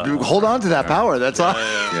 that's hold on to that power. That's all.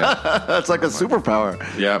 Yeah. That's like a superpower.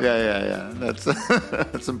 Yeah.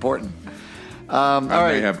 That's important.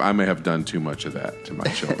 I may have done too much of that to my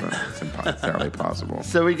children. It's entirely possible.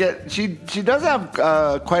 So she does have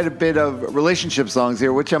quite a bit of relationship songs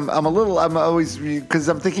here, which I'm always, because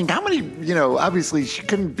I'm thinking how many, obviously she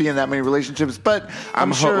couldn't be in that many relationships, but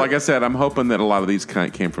like I said, I'm hoping that a lot of these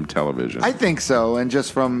came from television. I think so, and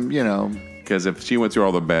just from Because if she went through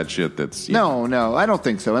all the bad shit, that's no, I don't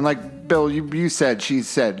think so. And like Bill, she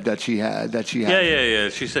said that she had. Yeah.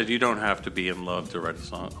 She said you don't have to be in love to write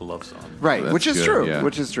a love song. Right, That's which is good, true. yeah.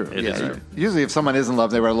 Which is true. It is true. Usually, if someone is in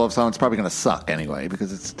love, they write a love song. It's probably going to suck anyway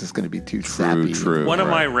because it's just going to be too sappy. True. One of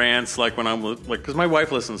my rants, like when I'm like, because my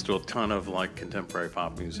wife listens to a ton of like contemporary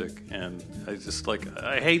pop music, and I just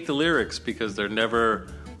I hate the lyrics because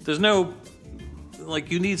there's no,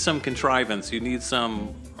 like, you need some contrivance, you need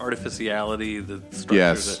some artificiality that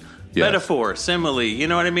structures it. Yes. Metaphor, simile, you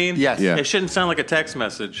know what I mean? Yes. Yeah. It shouldn't sound like a text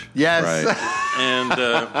message. Yes. Right.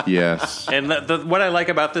 And Yes. and what I like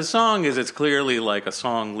about this song is it's clearly like a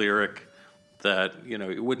song lyric that,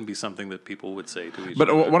 it wouldn't be something that people would say to each other.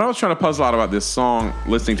 But what I was trying to puzzle out about this song,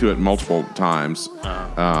 listening to it multiple times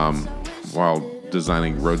while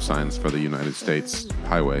designing road signs for the United States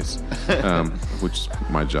highways, which is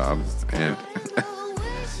my job, and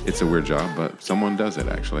it's a weird job, but someone does it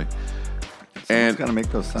actually. Someone's got to make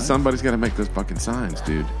those signs. Somebody's got to make those fucking signs,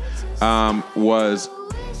 dude.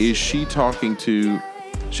 Is she talking to?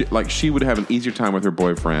 She would have an easier time with her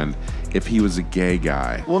boyfriend if he was a gay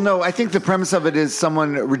guy. Well, no, I think the premise of it is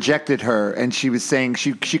someone rejected her, and she was saying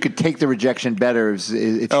she could take the rejection better if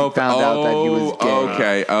she found out that he was gay.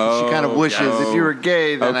 Okay. She kind of wishes if you were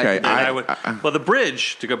gay, then Okay. I would. Well, the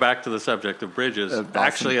bridge, to go back to the subject of bridges,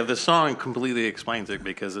 actually of this song completely explains it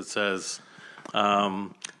because it says, to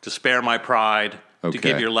spare my pride, to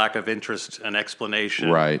give your lack of interest an explanation.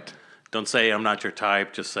 Right. Don't say I'm not your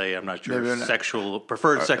type. Just say I'm not your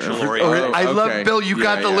preferred sexual I orientation. love Bill. You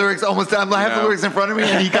got the lyrics almost down. I have the lyrics in front of me,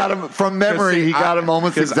 and he got them from memory. He got them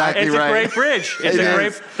almost exactly right. It's a great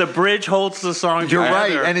bridge. The bridge holds the song together. You're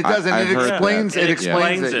right, and it does, and it explains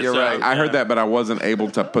it. You're right. I heard that, but I wasn't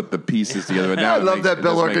able to put the pieces together. But now I love that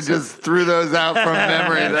Bill Orca just threw those out from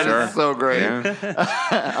memory. That is so great.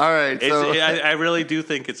 Yeah. All right, so I really do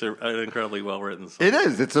think it's an incredibly well written song. it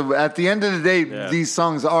is. It's at the end of the day, these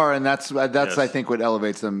songs are, and that's Yes. I think what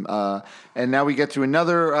elevates them. And now we get to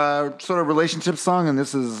another sort of relationship song, and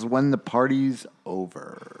this is When the Party's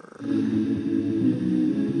Over.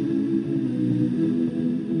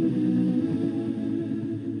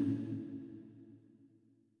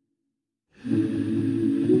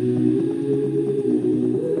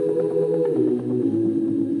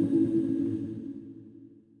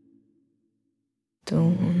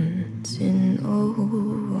 Don't you know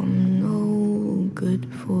I'm no good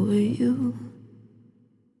for you?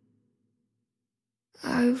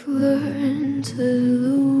 I've learned to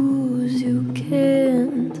lose, you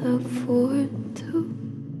can't afford to.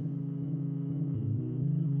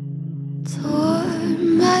 Tore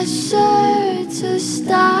my shirt to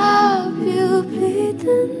stop you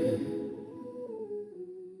bleeding,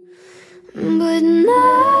 but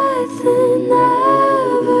nothing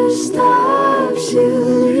ever stops you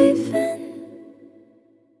leaving.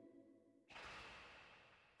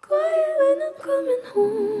 Quiet when I'm coming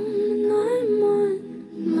home and I'm on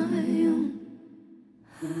my own.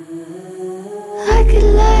 I could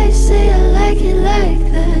lie, say I like it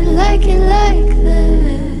like that, like it like that.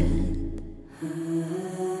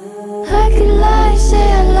 I could lie,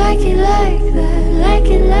 say I like it like that, like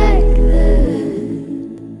it like that.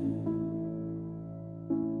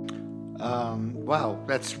 Wow,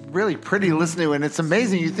 that's really pretty to listen to, and it's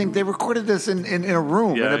amazing. You think they recorded this in a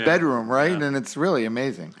room, in a bedroom, right? Yeah. And it's really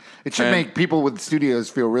amazing. It should make people with studios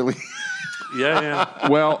feel really... Yeah.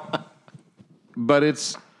 Well, but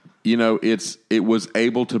it's, it was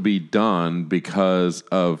able to be done because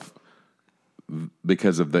of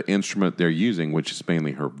the instrument they're using, which is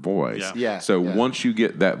mainly her voice. Yeah. So once you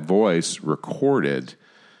get that voice recorded,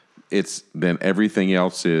 then everything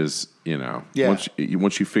else is, once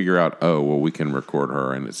you figure out, we can record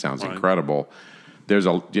her and it sounds incredible.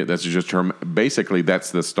 That's just her. Basically,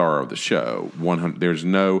 that's the star of the show.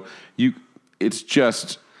 It's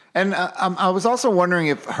just. And I was also wondering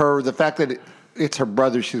if the fact that it's her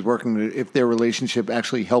brother she's working with, if their relationship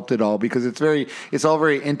actually helped at all, because it's all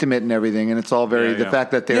very intimate and everything, and it's all very the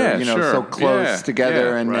fact that they're so close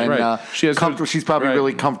together and she's probably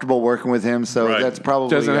really comfortable working with him, so that's probably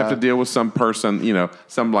doesn't have to deal with some person,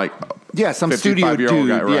 some some studio dude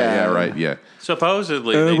guy,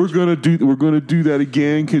 Supposedly, we're gonna do that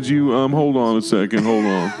again. Could you hold on a second? Hold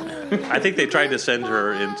on. I think they tried to send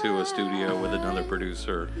her into a studio with another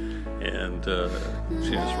producer, and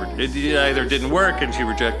it either didn't work, and she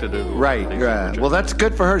rejected it. Right. Well, that's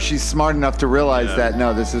good for her. She's smart enough to realize that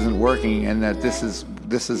no, this isn't working, and that this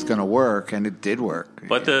is going to work, and it did work.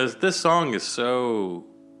 But this song is so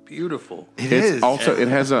beautiful. It's also it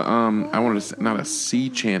has a I want to say not a sea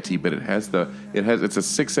chanty, but it's a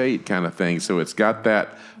 6/8 kind of thing. So it's got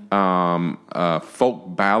that folk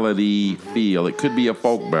ballady feel. It could be a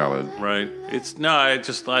folk ballad, Right.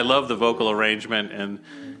 I love the vocal arrangement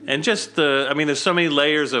and just there's so many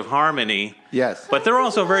layers of harmony. Yes. But they're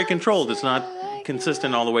also very controlled. It's not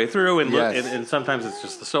consistent all the way through, and Yes. and sometimes it's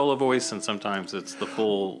just the solo voice, and sometimes it's the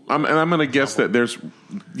full. and I'm going to guess that there's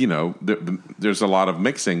there's a lot of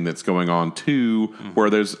mixing that's going on too, where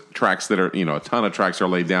there's tracks that are a ton of tracks are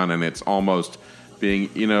laid down, and it's almost being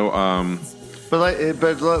But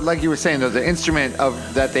like you were saying, though, the instrument of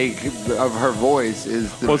her voice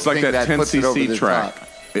is the it's like thing that puts it over 10cc the track.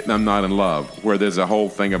 top. I'm Not in Love, where there's a whole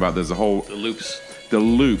thing about The loops. the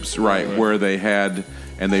loops, right, where they had,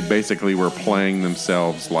 and they basically were playing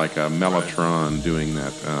themselves like a mellotron doing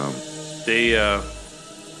that. They, I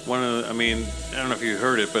don't know if you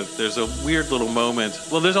heard it, but there's a weird little moment.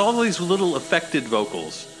 Well, there's all these little affected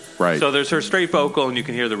vocals. Right. So there's her straight vocal, and you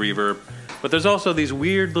can hear the reverb. But there's also these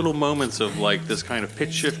weird little moments of like this kind of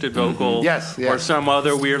pitch shifted vocal, Yes, yes. or some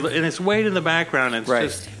other weird, and it's way in the background. And it's Right.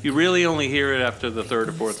 just you really only hear it after the third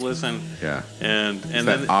or fourth listen. Yeah. and that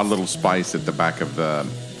then odd little spice at the back of the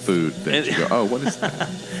food that you go, oh, what is that?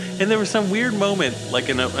 and there was some weird moment, like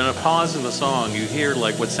in a pause in the song, you hear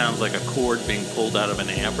like what sounds like a chord being pulled out of an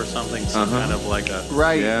amp or something, some kind of like a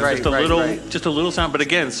Right, Yeah. right, just a right, little, right. just a little sound. But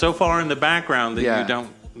again, so far in the background that Yeah. you don't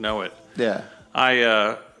know it. Yeah.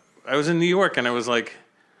 I was in New York, and I was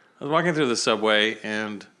walking through the subway,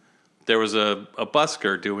 and there was a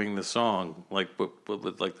busker doing the song, like with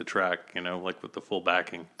like the track, like with the full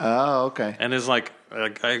backing. Oh, okay. And it's like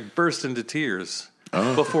I burst into tears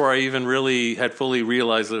before I even really had fully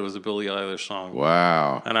realized that it was a Billie Eilish song.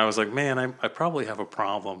 Wow. And I was like, man, I probably have a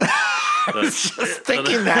problem. Just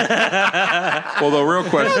thinking that. Well, the real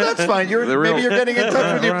question. No, that's fine. Maybe you're getting in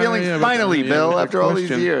touch with your feelings finally, Bill, after all these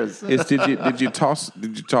years. Is did you toss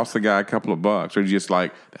the guy a couple of bucks, or did you just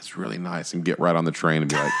like, that's really nice, and get right on the train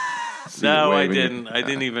and be like, see you No, I waving? didn't. I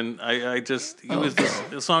didn't even. I just.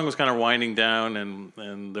 The song was kind of winding down,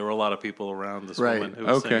 and there were a lot of people around this Right. woman who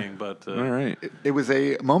was Okay. singing. But All right. It was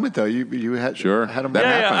a moment, though. You had Sure. had a That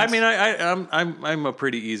moment. yeah. I happens. mean, I'm a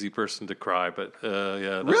pretty easy person to cry, but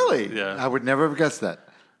yeah. Really? Yeah. I would never have guessed that.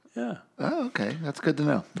 Yeah. Oh, okay. That's good to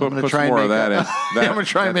know. Put I'm going to some try and more make of that in. I'm going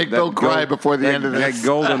to try and make Bill cry before the end of this. That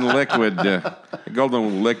golden liquid,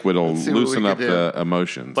 golden liquid will Let's see what we loosen can up do. the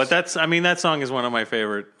emotions. But that song is one of my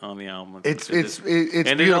favorite on the album. It's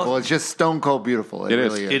And beautiful. It's just stone cold beautiful. It It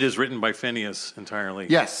is. really is. It is written by Phineas entirely.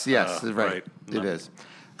 Yes, right. right. It is.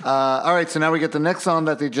 All right, so now we get the next song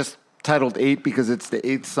that they just titled 8 because it's the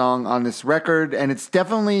 8th song on this record. And it's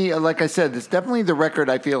definitely, like I said, it's definitely the record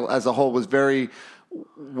I feel as a whole was very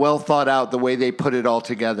well thought out, the way they put it all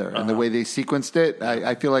together and the way they sequenced it.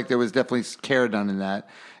 I feel like there was definitely care done in that.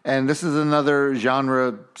 And this is another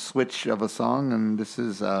genre switch of a song, and this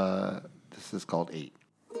is called 8.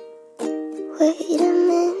 Wait a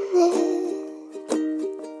minute,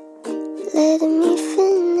 let me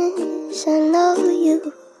finish. I know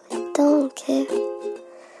you don't care,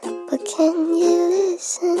 but can you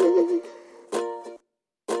listen?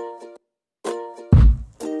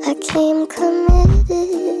 I came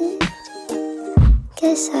committed,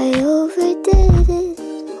 guess I overdid it.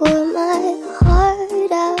 Wore my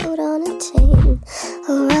heart out on a chain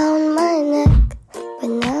around my neck, but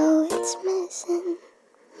now it's missing.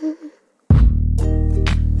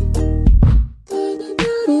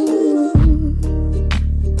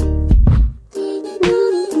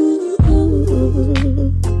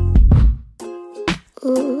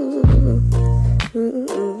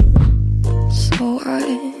 So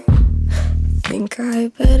I think I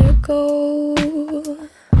better go.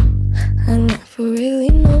 I never really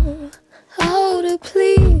know how to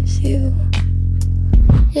please you.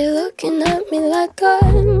 You're looking at me like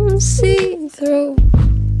I'm see-through.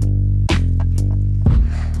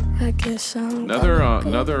 I guess I'm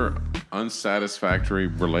another unsatisfactory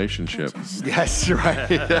relationship. Yes,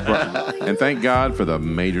 right. And thank God for the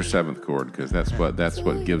major 7th chord, because that's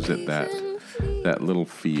what gives it that little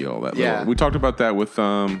feel. We talked about that with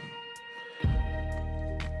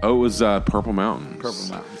it was Purple Mountains. Purple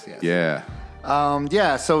Mountains, yes.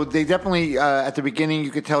 Yeah. So they definitely, at the beginning, you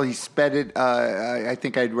could tell he sped it. I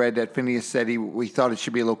think I'd read that Phineas said we thought it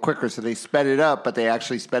should be a little quicker, so they sped it up, but they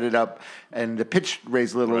actually sped it up, and the pitch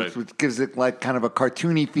raised a little, Right. which gives it like kind of a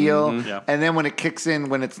cartoony feel. Mm-hmm. Yeah. And then when it kicks in,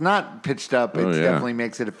 when it's not pitched up, it definitely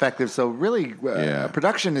makes it effective. So really,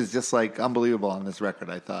 production is just like unbelievable on this record,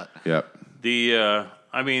 I thought. Yep.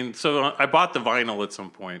 So I bought the vinyl at some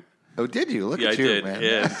point. Oh, did you? Look Yeah, at I you, did. man.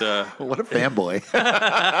 And, what a fanboy.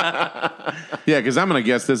 Yeah, because I'm going to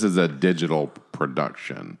guess this is a digital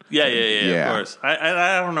production. yeah, of course.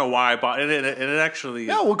 I don't know why I bought it. It actually...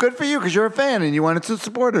 No, well, good for you because you're a fan and you wanted to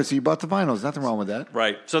support her, so you bought the vinyls. Nothing wrong with that.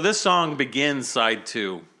 Right. So this song begins side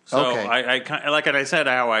 2. So Okay. I like I said,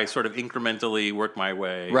 how I sort of incrementally worked my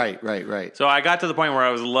way. Right. So I got to the point where I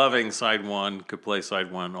was loving side 1, could play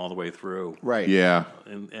side 1 all the way through. Right. Yeah.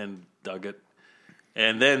 And dug it.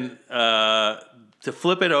 And then to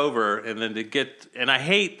flip it over and then to get... And I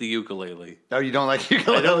hate the ukulele. Oh, you don't like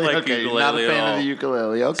ukulele? I don't like okay, ukulele not a at fan all. of the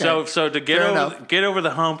ukulele. Okay. So to get over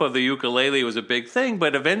the hump of the ukulele was a big thing,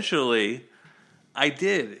 but eventually I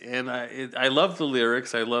did, and I love the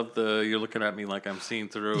lyrics. I love the "You're looking at me like I'm seeing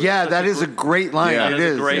through." Yeah, that is a great line. Yeah, it that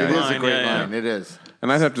is. a great It is a line, great yeah, line. yeah. It is.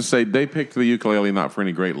 And I'd have to say they picked the ukulele not for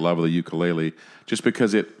any great love of the ukulele, just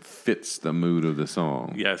because it fits the mood of the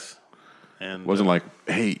song. Yes, and It wasn't like,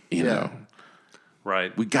 hey, you know,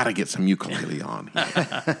 right. we got to get some ukulele on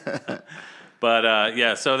here. But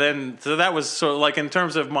so that was sort of like in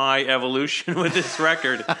terms of my evolution with this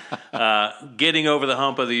record, getting over the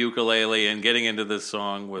hump of the ukulele and getting into this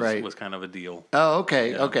song was kind of a deal. Oh,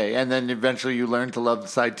 okay, okay. And then eventually you learned to love the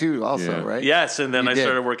side 2 also, Yeah. right? Yes, and then You I did.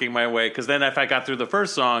 started working my way because then if I got through the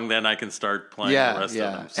first song, then I can start playing the rest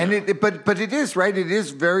of them. So. And but it is right. It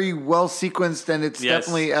is very well sequenced, and it's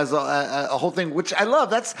definitely as a whole thing, which I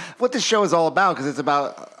love. That's what this show is all about because it's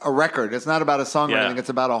about a record. It's not about a song or anything. It's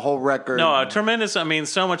about a whole record. No, tremendous. I mean,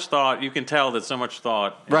 so much thought. You can tell that so much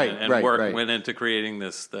thought and work went into creating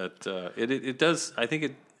this. That it does. I think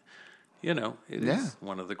it. You know, it is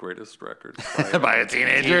one of the greatest records by a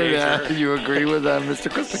teenager. Yeah, you agree with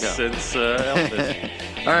Mr. Christico since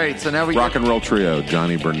Elvis. All right, so now we Rock and roll trio,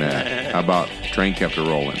 Johnny Burnett. How about Train Kept a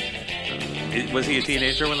Rolling? Was he a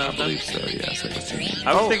teenager when that was I done? believe so, yes. It was teenager.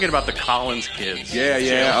 I was thinking about the Collins kids.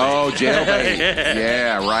 Yeah. Oh, Jailbait.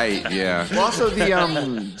 Yeah, right. Yeah. Well, also the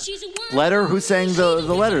letter. Who sang the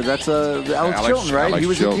letter? That's Alex Chilton, right? Alex he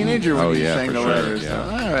was Chilton. a teenager when he Yeah, sang for the sure, letter. yeah. So,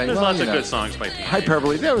 all right, There's lots of good songs by teenagers.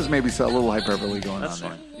 Hyperbole. There was maybe a little hyperbole going That's on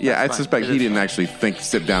fine. there. Yeah, I suspect he didn't actually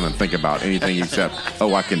sit down and think about anything except,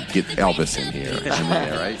 I can get Elvis in here.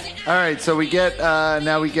 Right? All right, so we get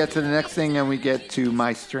now we get to the next thing, and we get to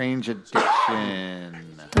My Strange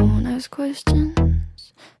Addiction. Don't ask questions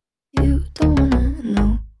you don't wanna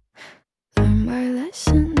know. Learn my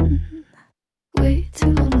lesson way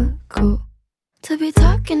too long ago. To be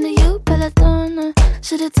talking to you, Belladonna.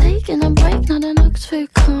 Should've taken a break, not an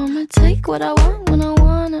Oxford comma. Take what I want when I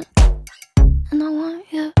wanna, and I want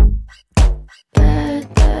you. Bad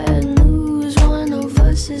news. One of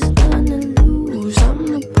us is gonna lose. I'm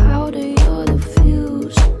the powder, you're the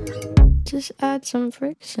fuse. Just add some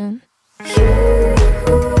friction. You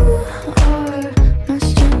are my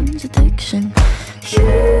strange addiction. You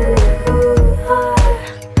are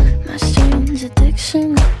my strange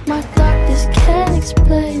addiction. My doctors can't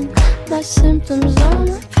explain my symptoms or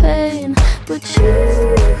my pain, but you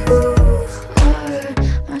are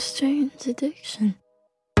my strange addiction.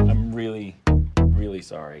 I'm really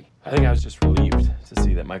sorry. I think I was just relieved to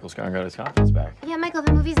see that Michael Scott got his confidence back. Yeah, Michael,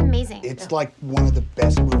 the movie's amazing. It's like one of the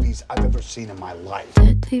best movies I've ever seen in my life.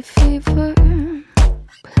 Deadly fever,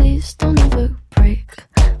 please don't ever break.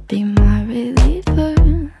 Be my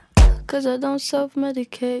reliever, 'cause I don't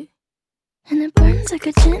self-medicate. And it burns like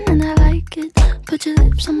a gin and I like it. Put your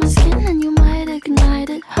lips on my skin and you might ignite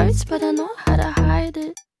it. Hurts but I know how to hide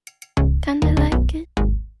it. Kinda like it.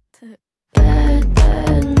 Bad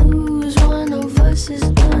news. One of us is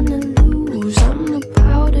gonna lose. I'm the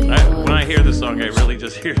powder. When I hear this song, I really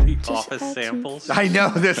just hear the Office samples. I know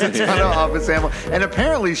there's a ton of Office sample, and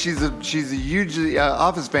apparently she's a huge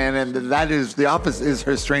Office fan, and that is the Office is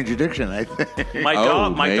her strange addiction. I think. My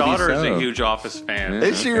daughter is so. a huge Office fan.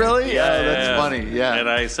 Is she really? Yeah, Oh, that's funny. Yeah. And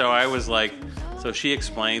I was like, so she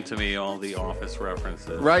explained to me all the Office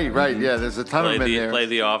references. Right. Yeah. There's a ton of them in there.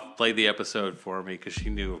 Played the episode for me because she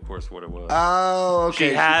knew, of course, what it was. Oh, okay.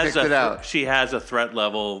 She has picked it out. She has a Threat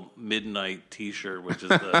Level Midnight T-shirt, which is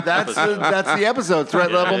the That's episode. the episode.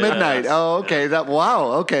 Threat Level Midnight. yes. Oh, okay.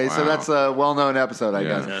 Wow. So that's a well-known episode, I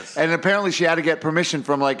guess. Yes. And apparently she had to get permission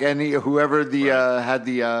from like whoever had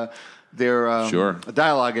their Sure.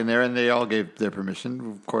 dialogue in there, and they all gave their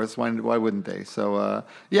permission. Of course, why wouldn't they? So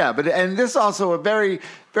and this also a very,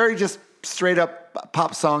 very just straight up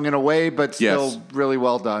pop song in a way, but still really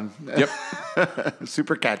well done. Yep.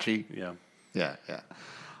 Super catchy. Yeah.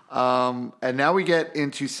 And now we get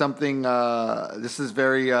into something. This is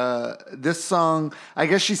very. This song, I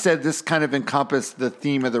guess she said this kind of encompassed the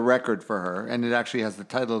theme of the record for her, and it actually has the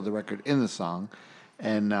title of the record in the song.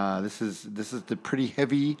 And this is the Pretty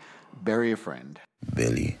Heavy "Bury a Friend."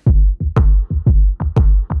 Billy,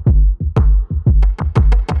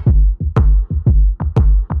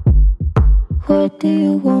 What do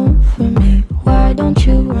you want from me? Why don't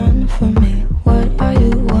you run from me? What are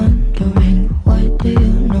you wondering? What do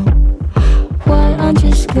you know? Why aren't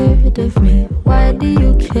you scared of me? Why do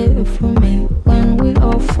you care for me? When we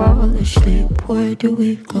all fall asleep, where do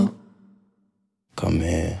we go? Come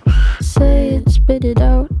here. Say it, spit it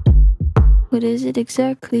out. What is it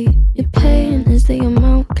exactly? Your pain is the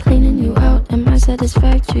amount cleaning you out. Am I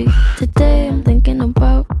satisfactory? Today I'm thinking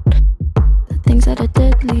about the things that are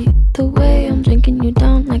deadly. The way I'm drinking you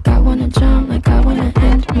down, like I wanna drown, like I wanna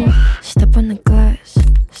end me. Step on the glass,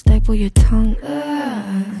 staple your tongue.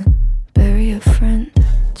 Bury a friend,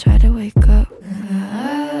 try to wake up.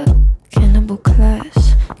 Cannibal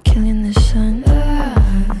class, killing the sun.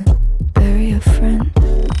 Bury a friend,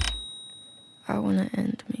 I wanna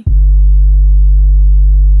end me.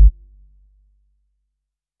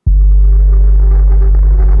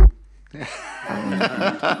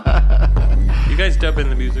 You guys dub in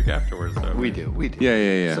the music afterwards, though. We do.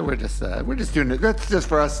 Yeah. So we're just doing it. That's just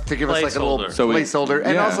for us to give us like a little placeholder,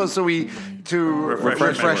 and also so to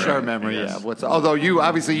refresh our memory. Yes. Yeah. Although you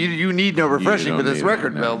obviously you need no refreshing with this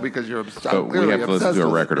record, Bill, because you're But we have to listen to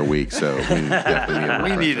a record a week, so we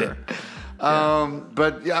definitely need it.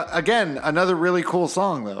 But yeah, again, another really cool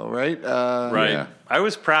song, though, right? Right. Yeah. I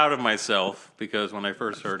was proud of myself because when I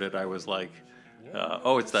first heard it, I was like,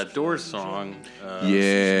 "Oh, it's that Doors song."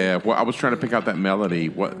 Yeah. Well, I was trying to pick out that melody.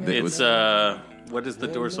 What is the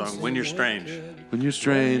Doors song? "When You're Strange." When you're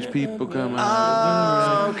strange, people come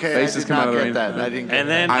out. Okay, Faces I did come out not of the get rain. that. I didn't get And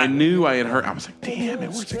then I knew I had heard. I was like, "Damn it,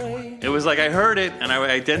 where's it going?" it was like I heard it and I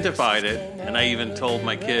identified it, and I even told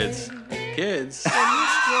my kids,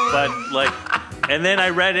 but like, and then I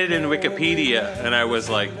read it in Wikipedia, and I was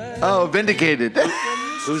like, Oh, vindicated.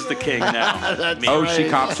 "Who's the king now?" Me. Oh, she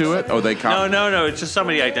copped to it? Oh, they copped. No. It's just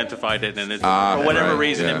somebody identified it, and it, for whatever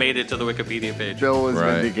reason, it made it to the Wikipedia page. Bill was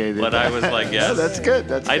vindicated. But I was like, yes. That's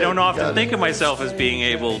good. I don't often think of myself as being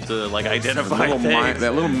able to like identify things.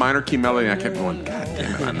 That little minor key melody, I kept going, God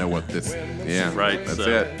damn it, I know what this. Yeah, Right, That's so-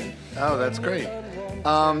 it. Oh, that's great.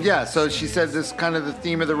 So she said this is kind of the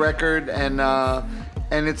theme of the record,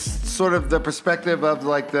 and it's sort of the perspective of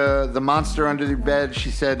like the monster under the bed. She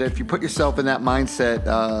said, if you put yourself in that mindset,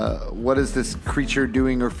 what is this creature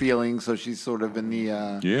doing or feeling? So she's sort of in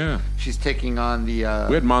the she's taking on the.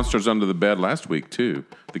 We had monsters under the bed last week too.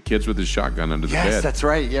 The kids with the shotgun under the bed. Yes, that's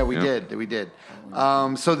right. Yeah, we did.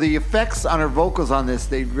 So the effects on her vocals on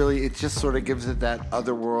this, it just sort of gives it that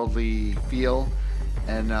otherworldly feel,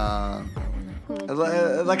 and.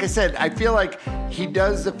 Like I said, I feel like he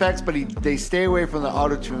does effects, but they stay away from the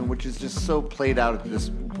auto-tune, which is just so played out at this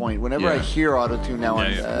point. Whenever I hear auto-tune now,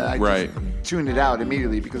 I just tune it out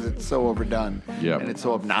immediately because it's so overdone and it's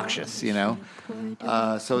so obnoxious, you know?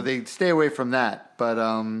 So they stay away from that. But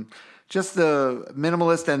just the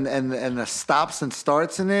minimalist and the stops and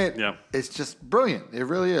starts in it, it's just brilliant. It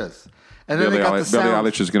really is. And then Billie they got the sound.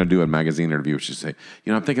 Eilish is going to do a magazine interview. She'll say,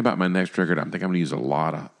 I'm thinking about my next record. I think I'm going to use a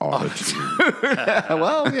lot of auto-tune.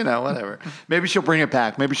 Well, whatever. Maybe she'll bring it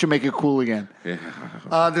back. Maybe she'll make it cool again. Yeah.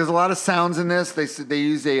 There's a lot of sounds in this. They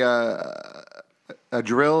use a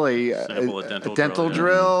drill, a dental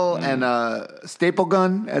drill, and a staple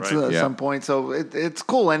gun at some point. So it's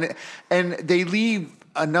cool, and they leave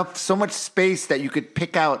so much space that you could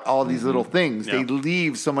pick out all these little things. They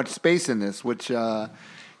leave so much space in this, which.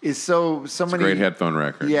 Is so many. It's a great headphone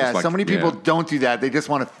record. Yeah, so many people don't do that. They just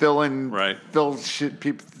want to fill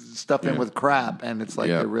stuff in with crap, and it's like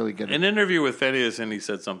they're really good. An interview with Phineas, and he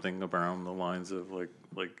said something around the lines of like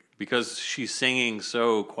because she's singing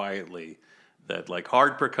so quietly that like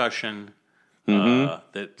hard percussion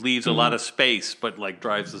that leaves a lot of space, but like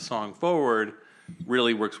drives the song forward.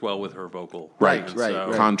 Really works well with her vocal. Right.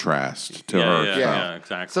 Contrast to her. Yeah,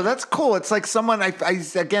 exactly. So that's cool. It's like someone, I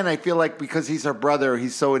feel like because he's her brother,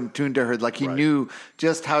 he's so in tune to her, like he knew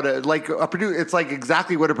just how to, like a producer, it's like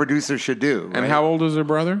exactly what a producer should do. Right? And how old is her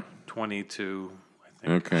brother? 22, I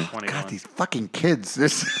think. Okay. 21. God, these fucking kids, they're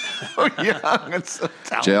so young and so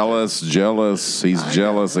talented. Jealous. He's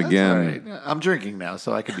jealous again. Right. I'm drinking now,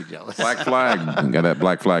 so I can be jealous. Black Flag. Got that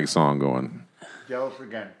Black Flag song going. Jealous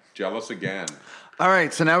again. Jealous again. All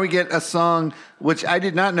right, so now we get a song which I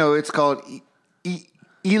did not know. It's called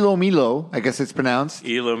Ilo Milo, I guess it's pronounced.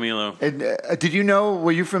 Ilo Milo. And, did you know?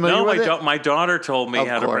 Were you familiar with it? No, my daughter told me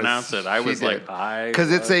how to pronounce it. I was like,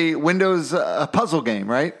 because it's a Windows puzzle game,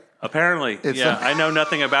 right? Apparently, I know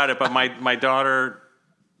nothing about it, but my daughter,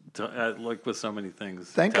 like with so many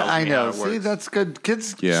things, I know. See, that's good.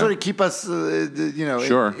 Kids sort of keep us, in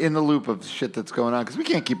the loop of shit that's going on because we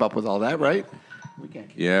can't keep up with all that, right?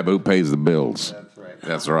 Yeah, but who pays the bills? That's right.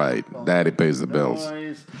 That's right. Daddy pays the bills.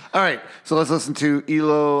 Nice. All right, so let's listen to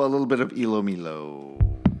ELO, a little bit of ELO Milo.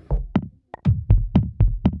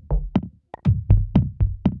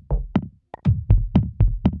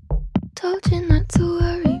 Told you not to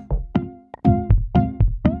worry,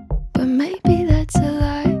 but maybe that's a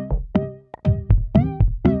lie.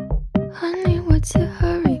 Honey, what's your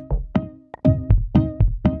hurry?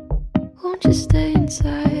 Won't you stay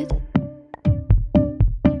inside?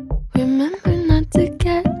 Remember not to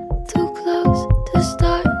get too close to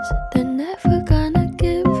stars. They're never gonna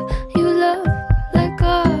give you love like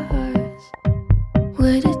ours.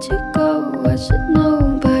 Where did you go? I should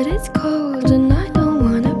know, but it's cold and I don't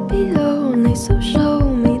wanna be lonely. So show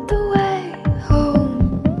me the way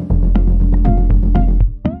home.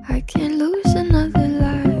 I can't lose another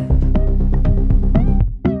life.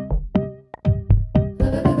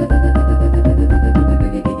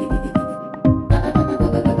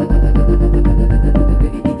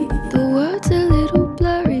 The world's a little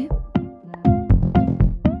blurry,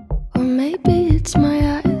 or maybe it's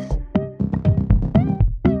my eyes.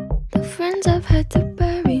 The friends I've had to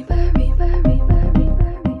bury.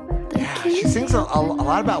 She sings a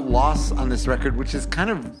lot about loss on this record, which is kind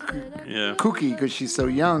of kooky because she's so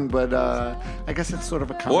young, but I guess it's sort of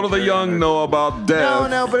a commentary. What do the young know about death?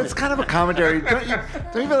 No, but it's kind of a commentary. Don't you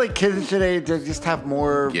feel like kids today just have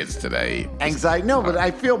more Kids today. anxiety? No, but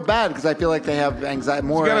I feel bad because I feel like they have anxiety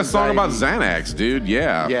more. You got a song about anxiety. Xanax, dude.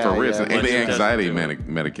 Yeah, for real. It's an anti-anxiety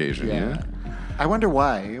medication. Yeah. I wonder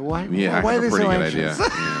why. Why I are have they a pretty so good anxious?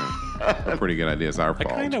 idea. Yeah. A pretty good idea. It's our I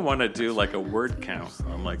fault. kind of want to do like a word count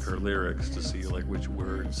on like her lyrics to see like which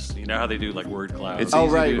words. You know how they do like word clouds. It's easy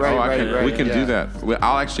to do. right. We can do that.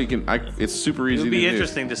 I'll actually it's super It easy would to be do.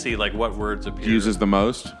 interesting to see like what words appear. Uses the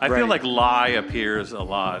most. I feel like lie appears a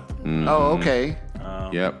lot. Oh, okay.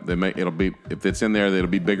 Yep. It'll be if it's in there, it'll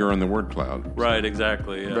be bigger on the word cloud. Right.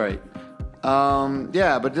 Exactly. Yeah. Right.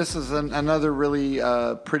 But this is another really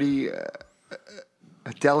pretty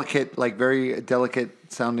delicate, like very delicate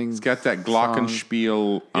sounding. It's got that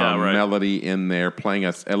glockenspiel melody in there, playing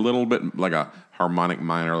a little bit like a harmonic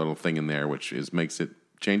minor little thing in there, which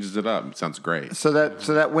changes it up. It sounds great. So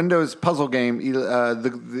that Windows puzzle game,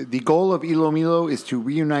 the goal of ELO Milo is to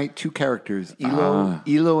reunite two characters,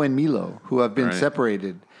 Elo and Milo, who have been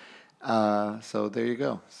separated. So there you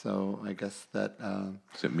go. So I guess that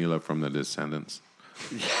is it Milo from the Descendants?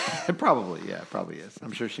 Probably is.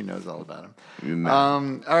 I'm sure she knows all about him.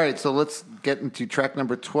 All right, so let's get into track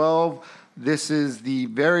number 12. This is the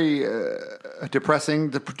very depressing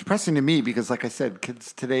to me because, like I said,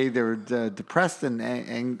 kids today they're depressed and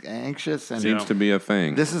anxious. And seems to be a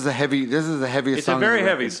thing. This is a heavy song. It's a very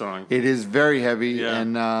heavy song. It is very heavy,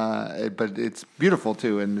 and but it's beautiful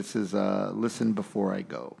too. And this is "Listen Before I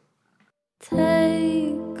Go."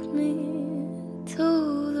 Take me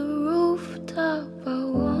to the rooftop. I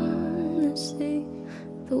wanna see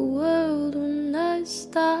the world when I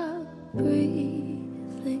stop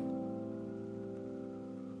breathing,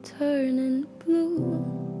 turning blue.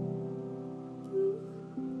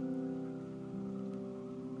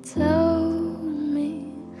 Tell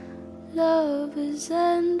me love is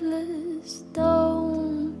endless.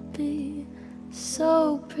 Don't be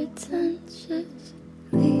so pretentious.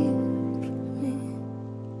 Leave me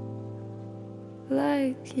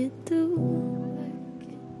like you do.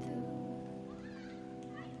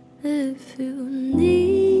 If you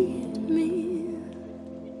need me,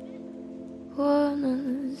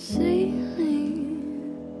 wanna see me,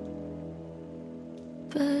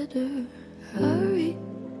 better hurry,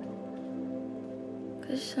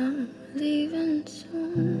 'cause I'm leaving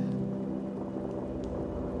soon.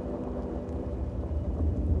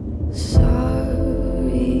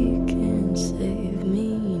 Sorry can't save me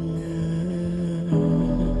now.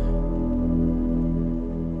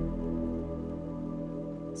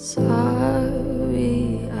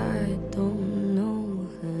 Sorry, I don't know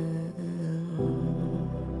how.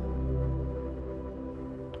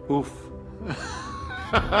 Oof.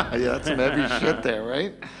 Yeah, that's some heavy shit there,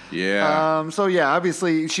 right? Yeah.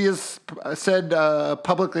 Obviously, she has said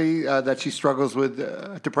publicly that she struggles with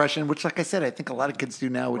depression, which, like I said, I think a lot of kids do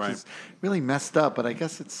now, which is really messed up. But I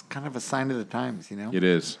guess it's kind of a sign of the times, you know? It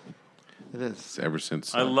is. It is. Ever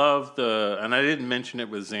since I love and I didn't mention it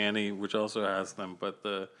with Zanny, which also has them, but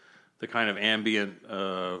the kind of ambient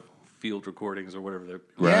field recordings or whatever they're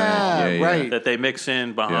right that they mix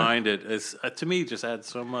in behind it is to me just adds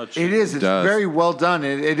so much. It is. It's very well done.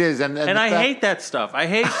 It is, and I hate that stuff. I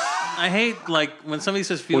I hate like when somebody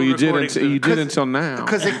says field Well, you did recordings. you did until now.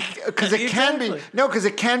 Because it can be because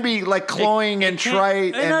it can be like cloying and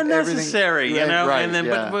trite and unnecessary, everything. you know. Right, and then,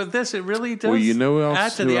 yeah. but this it really does. Well, you know who else?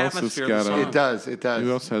 add to who the else has atmosphere. got of the a- song. It does.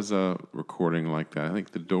 Who else has a recording like that? I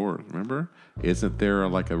think The Doors. Remember? Isn't there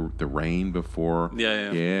like the rain before?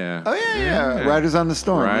 Yeah. Oh yeah. Riders on the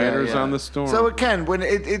Storm. Riders on the Storm. So it can when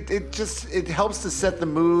it helps to set the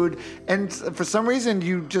mood, and for some reason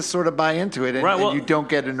you just sort of buy into it, and, Right, well, and you don't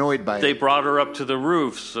get annoyed by They it. brought her up to the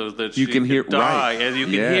roof so that You she can hear- could die, right. and you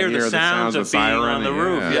can Yeah, hear the hear the sounds sounds of being siren, on the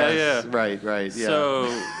roof. yeah. Yeah. Right. Yeah.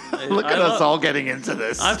 So look at us all getting into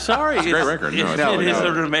this. I'm sorry. It's a great record. No, It is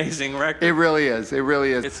no. an amazing record. It really is. It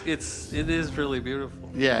really is. It is really beautiful.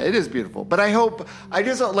 Yeah, it is beautiful. But I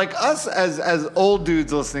just like us as old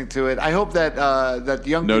dudes listening to it. I hope that that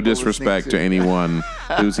young No people disrespect to listening anyone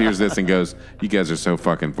who hears this and goes, "You guys are so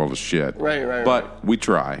fucking full of shit." Right. But we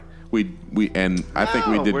try. We and I think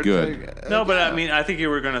we did good. No, but I mean, I think you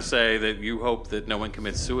were going to say that you hope that no one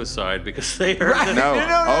commits suicide because they heard Right. that. No.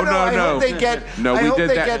 No. no. I hope they get. No, I we hope did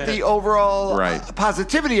they that. get the overall Right.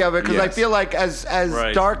 positivity of it because I Yes. feel like as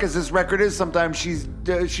Right. dark as this record is, sometimes she's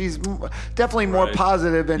definitely more Right.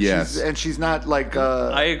 positive and Yes. she's not like.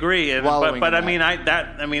 I agree, and, wallowing but in I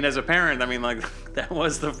that. mean, as a parent, I mean, like that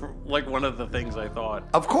was one of the things I thought.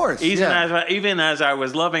 Of course, Even as I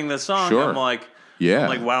was loving the song, Sure. I'm like. Yeah. I'm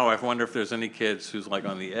like, wow, I wonder if there's any kids who's like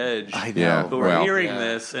on the edge I know. Yeah. who are Well, hearing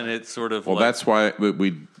this, and it's sort of Well, like, that's why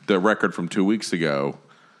the record from 2 weeks ago,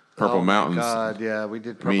 Purple Oh Mountains. my God, yeah, we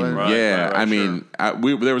did. I mean,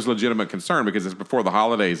 Purple- right, there was legitimate concern because it's before the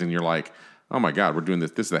holidays, and you're like, oh my God, we're doing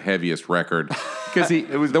this. This is the heaviest record because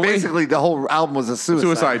it was basically the whole album was a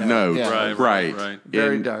suicide note. Yeah. Right.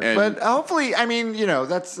 Very And- dark. and- But hopefully, I mean,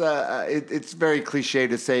 that's it's very cliche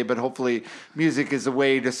to say, but hopefully, music is a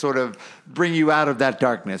way to sort of bring you out of that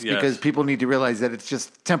darkness Yes. because people need to realize that it's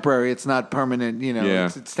just temporary. It's not permanent. Yeah.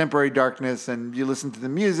 It's temporary darkness, and you listen to the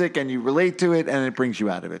music and you relate to it, and it brings you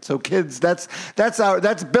out of it. So, kids, that's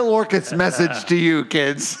Bill Orcutt's message to you,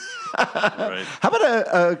 kids. right. How about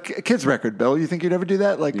a kids record, Bill? You think you'd ever do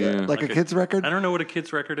that, like a kids record? I don't know what a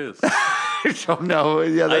kid's record is. I don't know.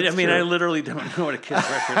 Yeah, I that's mean, true. I literally don't know what a kid's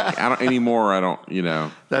record is. I don't anymore. I don't.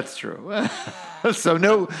 That's true. So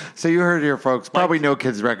you heard it here, folks. Probably no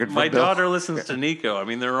kids record. For My Bill. daughter listens to Nico. I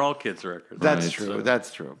mean, they're all kids records. That's right? true. So-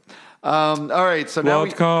 That's true. All right. So now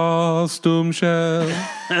What costume shell?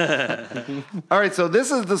 all right. So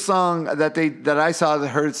this is the song that I saw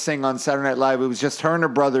her sing on Saturday Night Live. It was just her and her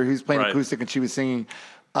brother who's playing Right. acoustic, and she was singing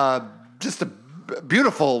just a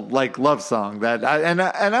beautiful like love song and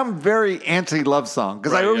I'm very anti love song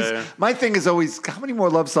because I Right, always yeah. my thing is always how many more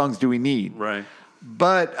love songs do we need? Right.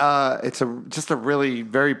 But it's just a really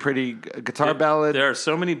very pretty guitar ballad. There are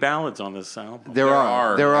so many ballads on this album. There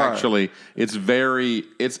are Actually,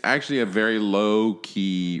 it's actually a very low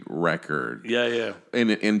key record. Yeah.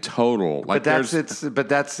 In total, like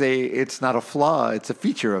it's not a flaw. It's a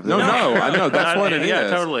feature of the No, I know that's what it is. Yeah,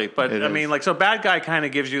 totally. But It I mean, is. like, so Bad Guy kind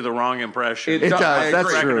of gives you the wrong impression. It does. I That's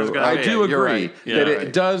agree. true. gonna I be do it. You're agree right. that Yeah.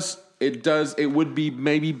 it does. It does. It would be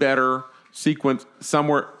maybe better sequence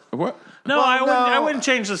somewhere. What? No, Well, I no. wouldn't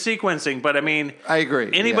change the sequencing, but I mean, I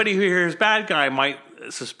agree, Anybody who hears Bad Guy might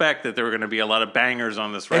suspect that there are going to be a lot of bangers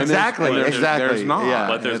on this record. Exactly. But There's not. Yeah,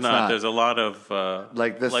 But there's it's not. There's a lot of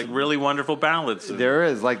Like this- really wonderful ballads. There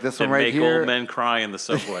is like this that one right make here. old men cry in the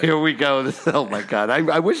subway. Here we go. Oh my God!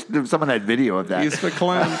 I wish someone had video of that. He's for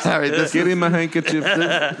clowns. All right, this Get is, him a handkerchief.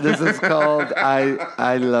 this is called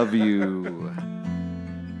 "I Love You."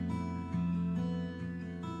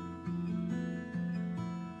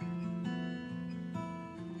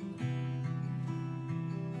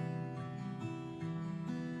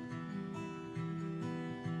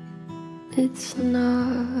 It's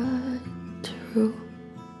not true.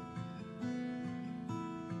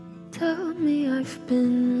 Tell me I've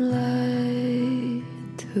been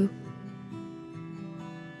lied to.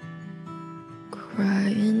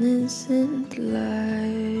 Crying isn't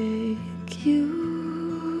like you.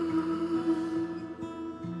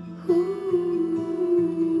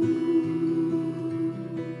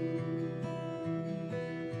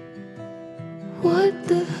 What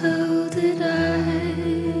the hell did I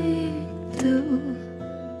do?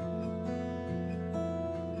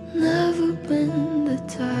 Never been the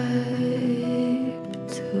type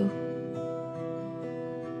to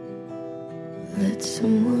let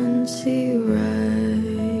someone see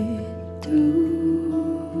right through.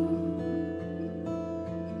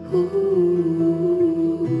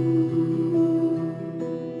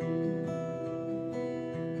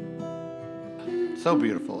 So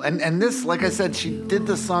beautiful. And this, like I said, she did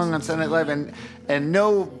the song on Saturday Night Live and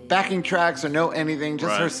no backing tracks or no anything,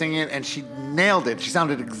 just her singing it, and she nailed it. She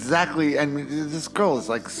sounded exactly, and this girl is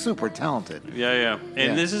like super talented. Yeah.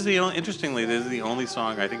 And this is interestingly, this is the only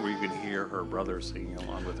song I think where you can hear her brother singing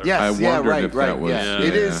along with her. Yes, I wondered if right. that was... Yeah.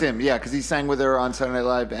 It is him, because he sang with her on Saturday Night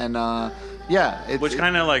Live, and which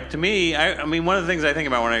kind of like, to me, I mean, one of the things I think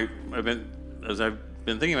about when I've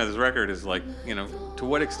been thinking about this record is like, to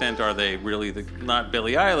what extent are they really not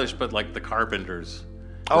Billie Eilish, but like the Carpenters?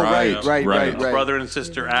 Oh, right. Brother and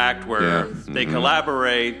sister act where they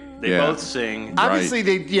collaborate, they both sing. Obviously,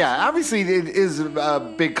 obviously it is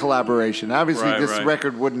a big collaboration. Obviously, this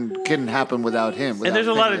record couldn't happen without him. And there's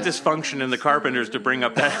a lot of dysfunction in the Carpenters to bring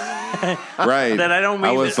up that. Right. That I don't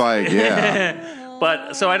mean. I was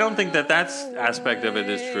But so I don't think that aspect of it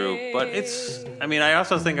is true. But I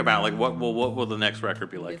also think about like what will the next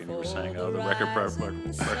record be like? And you were saying, the record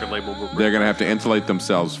label will. They're going to have to insulate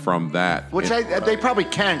themselves from that. Which they probably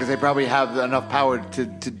can, because they probably have enough power to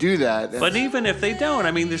do that. But even if they don't,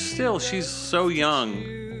 I mean, she's so young.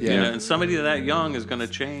 And somebody that young is going to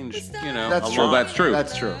change. That's true. That's true.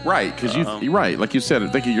 That's true. Right, because you're right. Like you said,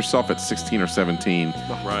 think of yourself at 16 or 17.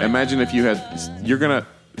 Right. Imagine if you're gonna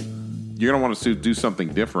want to do something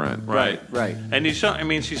different. Right. And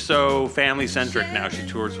she's so family centric now. She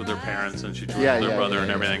tours with her parents and she tours with her brother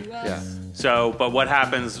and everything. Yeah. So, but what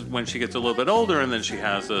happens when she gets a little bit older and then she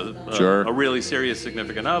has a really serious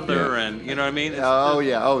significant other, and you know what I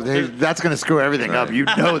mean? That's going to screw everything up. You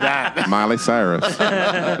know that. Miley Cyrus.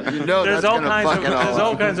 There's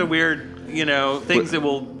all kinds of weird, things that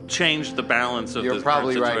will change the balance of You're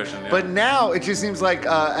probably right. Yeah. But now it just seems like,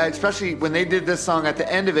 especially when they did this song at the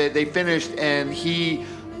end of it, they finished and he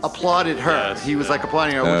applauded her. Yes, he was like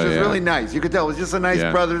applauding her, which was really nice. You could tell it was just a nice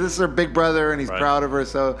brother. This is her big brother, and he's proud of her.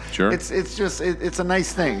 So it's a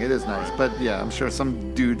nice thing. It is nice. But yeah, I'm sure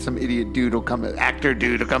some idiot dude will come, actor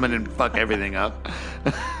dude will come in and fuck everything up.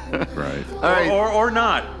 Right. All right. Or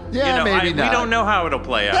not. Yeah, maybe not. We don't know how it'll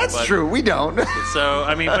play out. That's true. We don't. So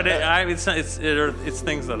I mean, but it's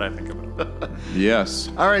things that I think about. Yes.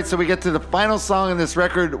 All right, so we get to the final song in this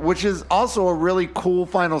record, which is also a really cool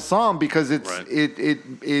final song because it's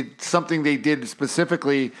something they did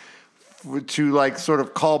specifically to like sort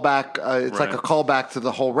of call back. It's like a callback to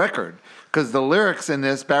the whole record because the lyrics in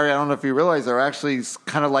this, Barry, I don't know if you realize, are actually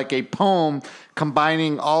kind of like a poem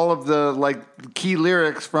combining all of the like key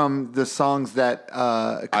lyrics from the songs that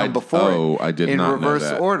come before it. I did in not reverse know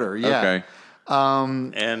that. order. Yeah. Okay.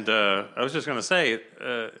 And I was just going to say,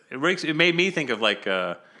 it made me think of like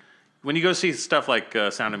when you go see stuff like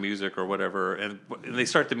Sound of Music or whatever, and they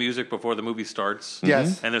start the music before the movie starts.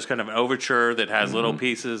 Yes. And there's kind of an overture that has little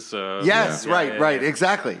pieces. Right,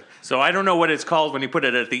 exactly. So I don't know what it's called when you put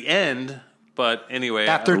it at the end. But anyway,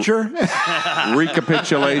 afterture,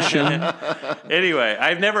 recapitulation. Anyway,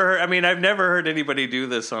 I've never heard anybody do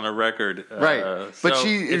this on a record. Right, but so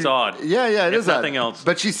it's odd. Yeah, it is nothing odd. else.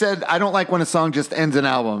 But she said, "I don't like when a song just ends an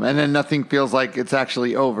album and then nothing feels like it's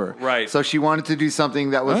actually over." Right. So she wanted to do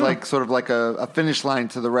something that was like sort of like a finish line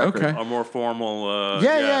to the record. Okay. A more formal.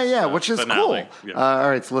 Which is finale. cool. Yeah. All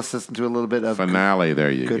right, so let's listen to a little bit of finale.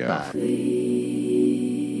 There you Goodbye. go.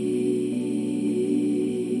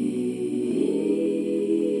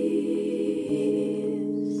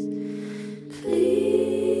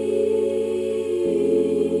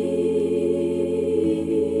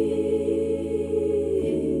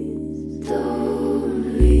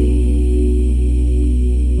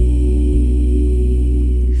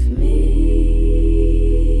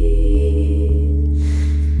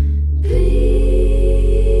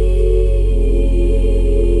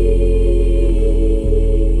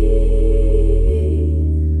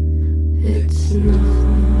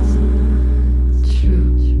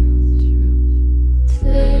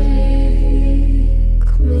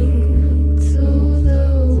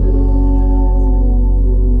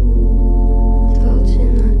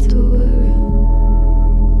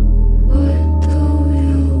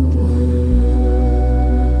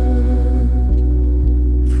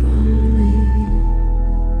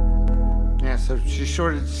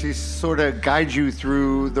 She sort of guides you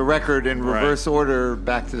through the record in reverse order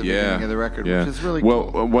back to the beginning of the record, which is really cool.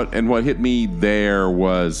 What hit me there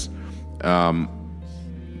was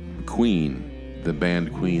Queen, the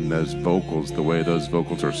band Queen, those vocals, the way those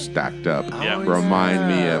vocals are stacked up remind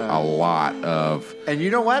me of a lot of... And you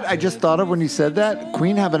know what I just thought of when you said that?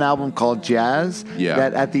 Queen have an album called Jazz,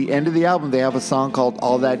 that at the end of the album they have a song called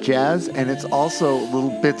All That Jazz, and it's also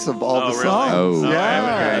little bits of all the songs. Oh,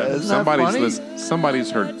 yeah. Okay.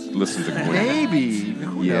 Somebody's listened to Queen. Maybe.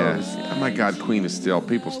 Who knows? Oh my God, Queen is still,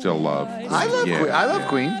 people still love. I love Queen. I love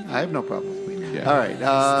Queen. I have no problem with Queen. Yeah. All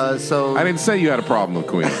right. So I didn't say you had a problem with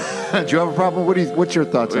Queen. do you have a problem? What's your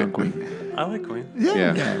thoughts on Queen? I like Queen.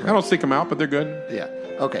 Yeah. I don't seek them out, but they're good. Yeah.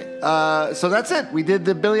 Okay. So that's it. We did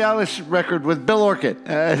the Billie Eilish record with Bill Orchid.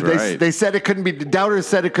 Right. They said it couldn't be. Doubters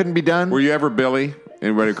said it couldn't be done. Were you ever Billy?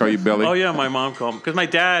 Anybody call you Billy? Oh yeah, my mom called me because my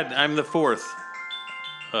dad. I'm the fourth.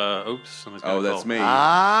 Oops. Someone's got a that's call. me. Look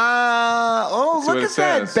what at it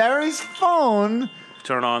that. says. Barry's phone.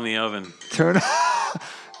 Turn on the oven.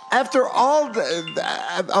 After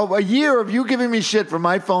a year of you giving me shit for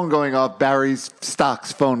my phone going off, Barry's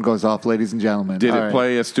Stock's phone goes off, ladies and gentlemen. Did All it right.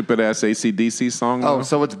 play a stupid ass AC/DC song? Oh, though?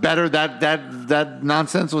 so it's better. That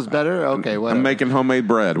nonsense was better? Okay, whatever. I'm making homemade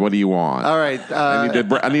bread. What do you want? All right. I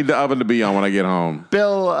need the oven to be on when I get home.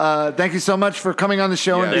 Bill, thank you so much for coming on the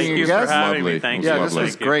show and Yes. being Thank a you for guest. having Lovely. me. Thank Yeah, you. this was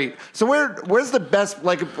Thank you. great. So where's the best,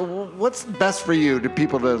 like, what's best for you to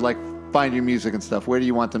people to, like, find your music and stuff? Where do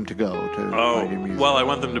you want them to go to find your music? Well, I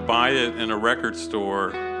want them to buy it in a record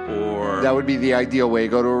store or That would be the ideal way.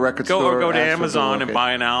 Go to a record store. or go to ask for Amazon Bill and Orchid.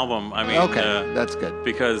 buy an album. I mean, that's good.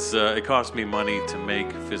 because it costs me money to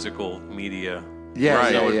make physical media. Yeah,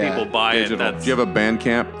 Right. So when yeah. people buy Digital. it, that's. Do you have a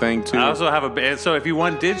Bandcamp thing too? I also have a band. So if you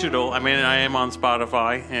want digital, I mean, I am on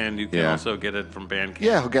Spotify, and you can Yeah. also get it from Bandcamp.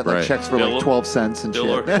 Yeah, he'll get like Right. checks for Bill- like 12 cents and Bill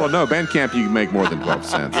shit. Orchid. Well, no, Bandcamp you can make more than 12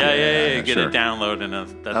 cents. Yeah. Get sure. it download, and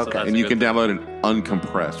that's Okay. that's And a you good can thing. download it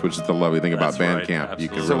uncompressed, which is the lovely thing about That's right, Bandcamp. You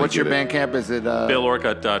can absolutely. So really what's your get it. Bandcamp? Is it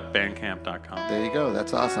BillOrchid.bandcamp.com. There you go.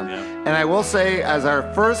 That's awesome. Yeah. And I will say, as our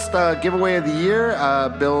first giveaway of the year,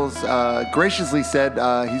 Bill's graciously said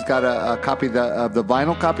he's got a copy of the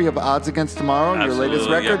vinyl copy of Odds Against Tomorrow, your latest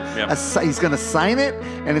Absolutely, record. yeah. He's going to sign it,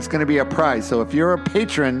 and it's going to be a prize. So if you're a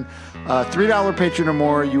patron, $3 patron or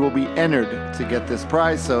more, you will be entered to get this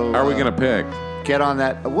prize. So How are we going to pick? get on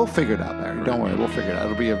that? We'll figure it out, Barry. Don't worry. We'll figure it out.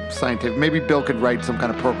 It'll be a scientific. Maybe Bill could write some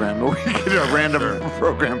kind of program. We get a random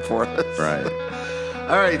program for us. Right.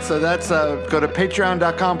 All right, so that's go to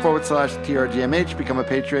patreon.com/TRGMH, become a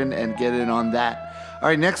patron, and get in on that. All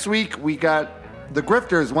right, next week we got the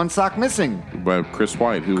Grifters, One Sock Missing. But Chris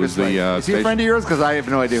White, who was Chris White. the Is he a friend of yours? Because I have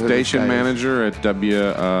no idea who this station guy is. manager at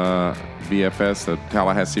WBFS, the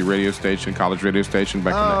Tallahassee radio station, college radio station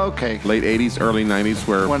back in the late 80s, early 90s,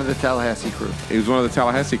 where One of the Tallahassee crew. he was one of the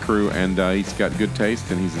Tallahassee crew, and he's got good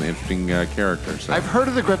taste, and he's an interesting character. So I've heard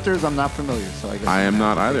of the Grifters. I'm not familiar, so I guess I am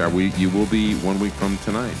not either. You will be 1 week from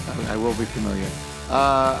tonight. I will be familiar.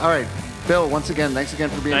 All right, Bill. Once again, thanks again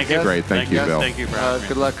for being Thank a you. guest. Great, thank you, Yes, Bill. Thank you for having me.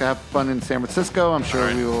 Good luck. Have fun in San Francisco. I'm sure All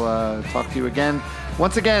right. we will talk to you again.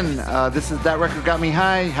 Once again, this is That Record Got Me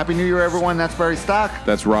High. Happy New Year, everyone. That's Barry Stock.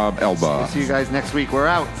 That's Rob Elba. We'll see you guys next week. We're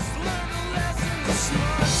out.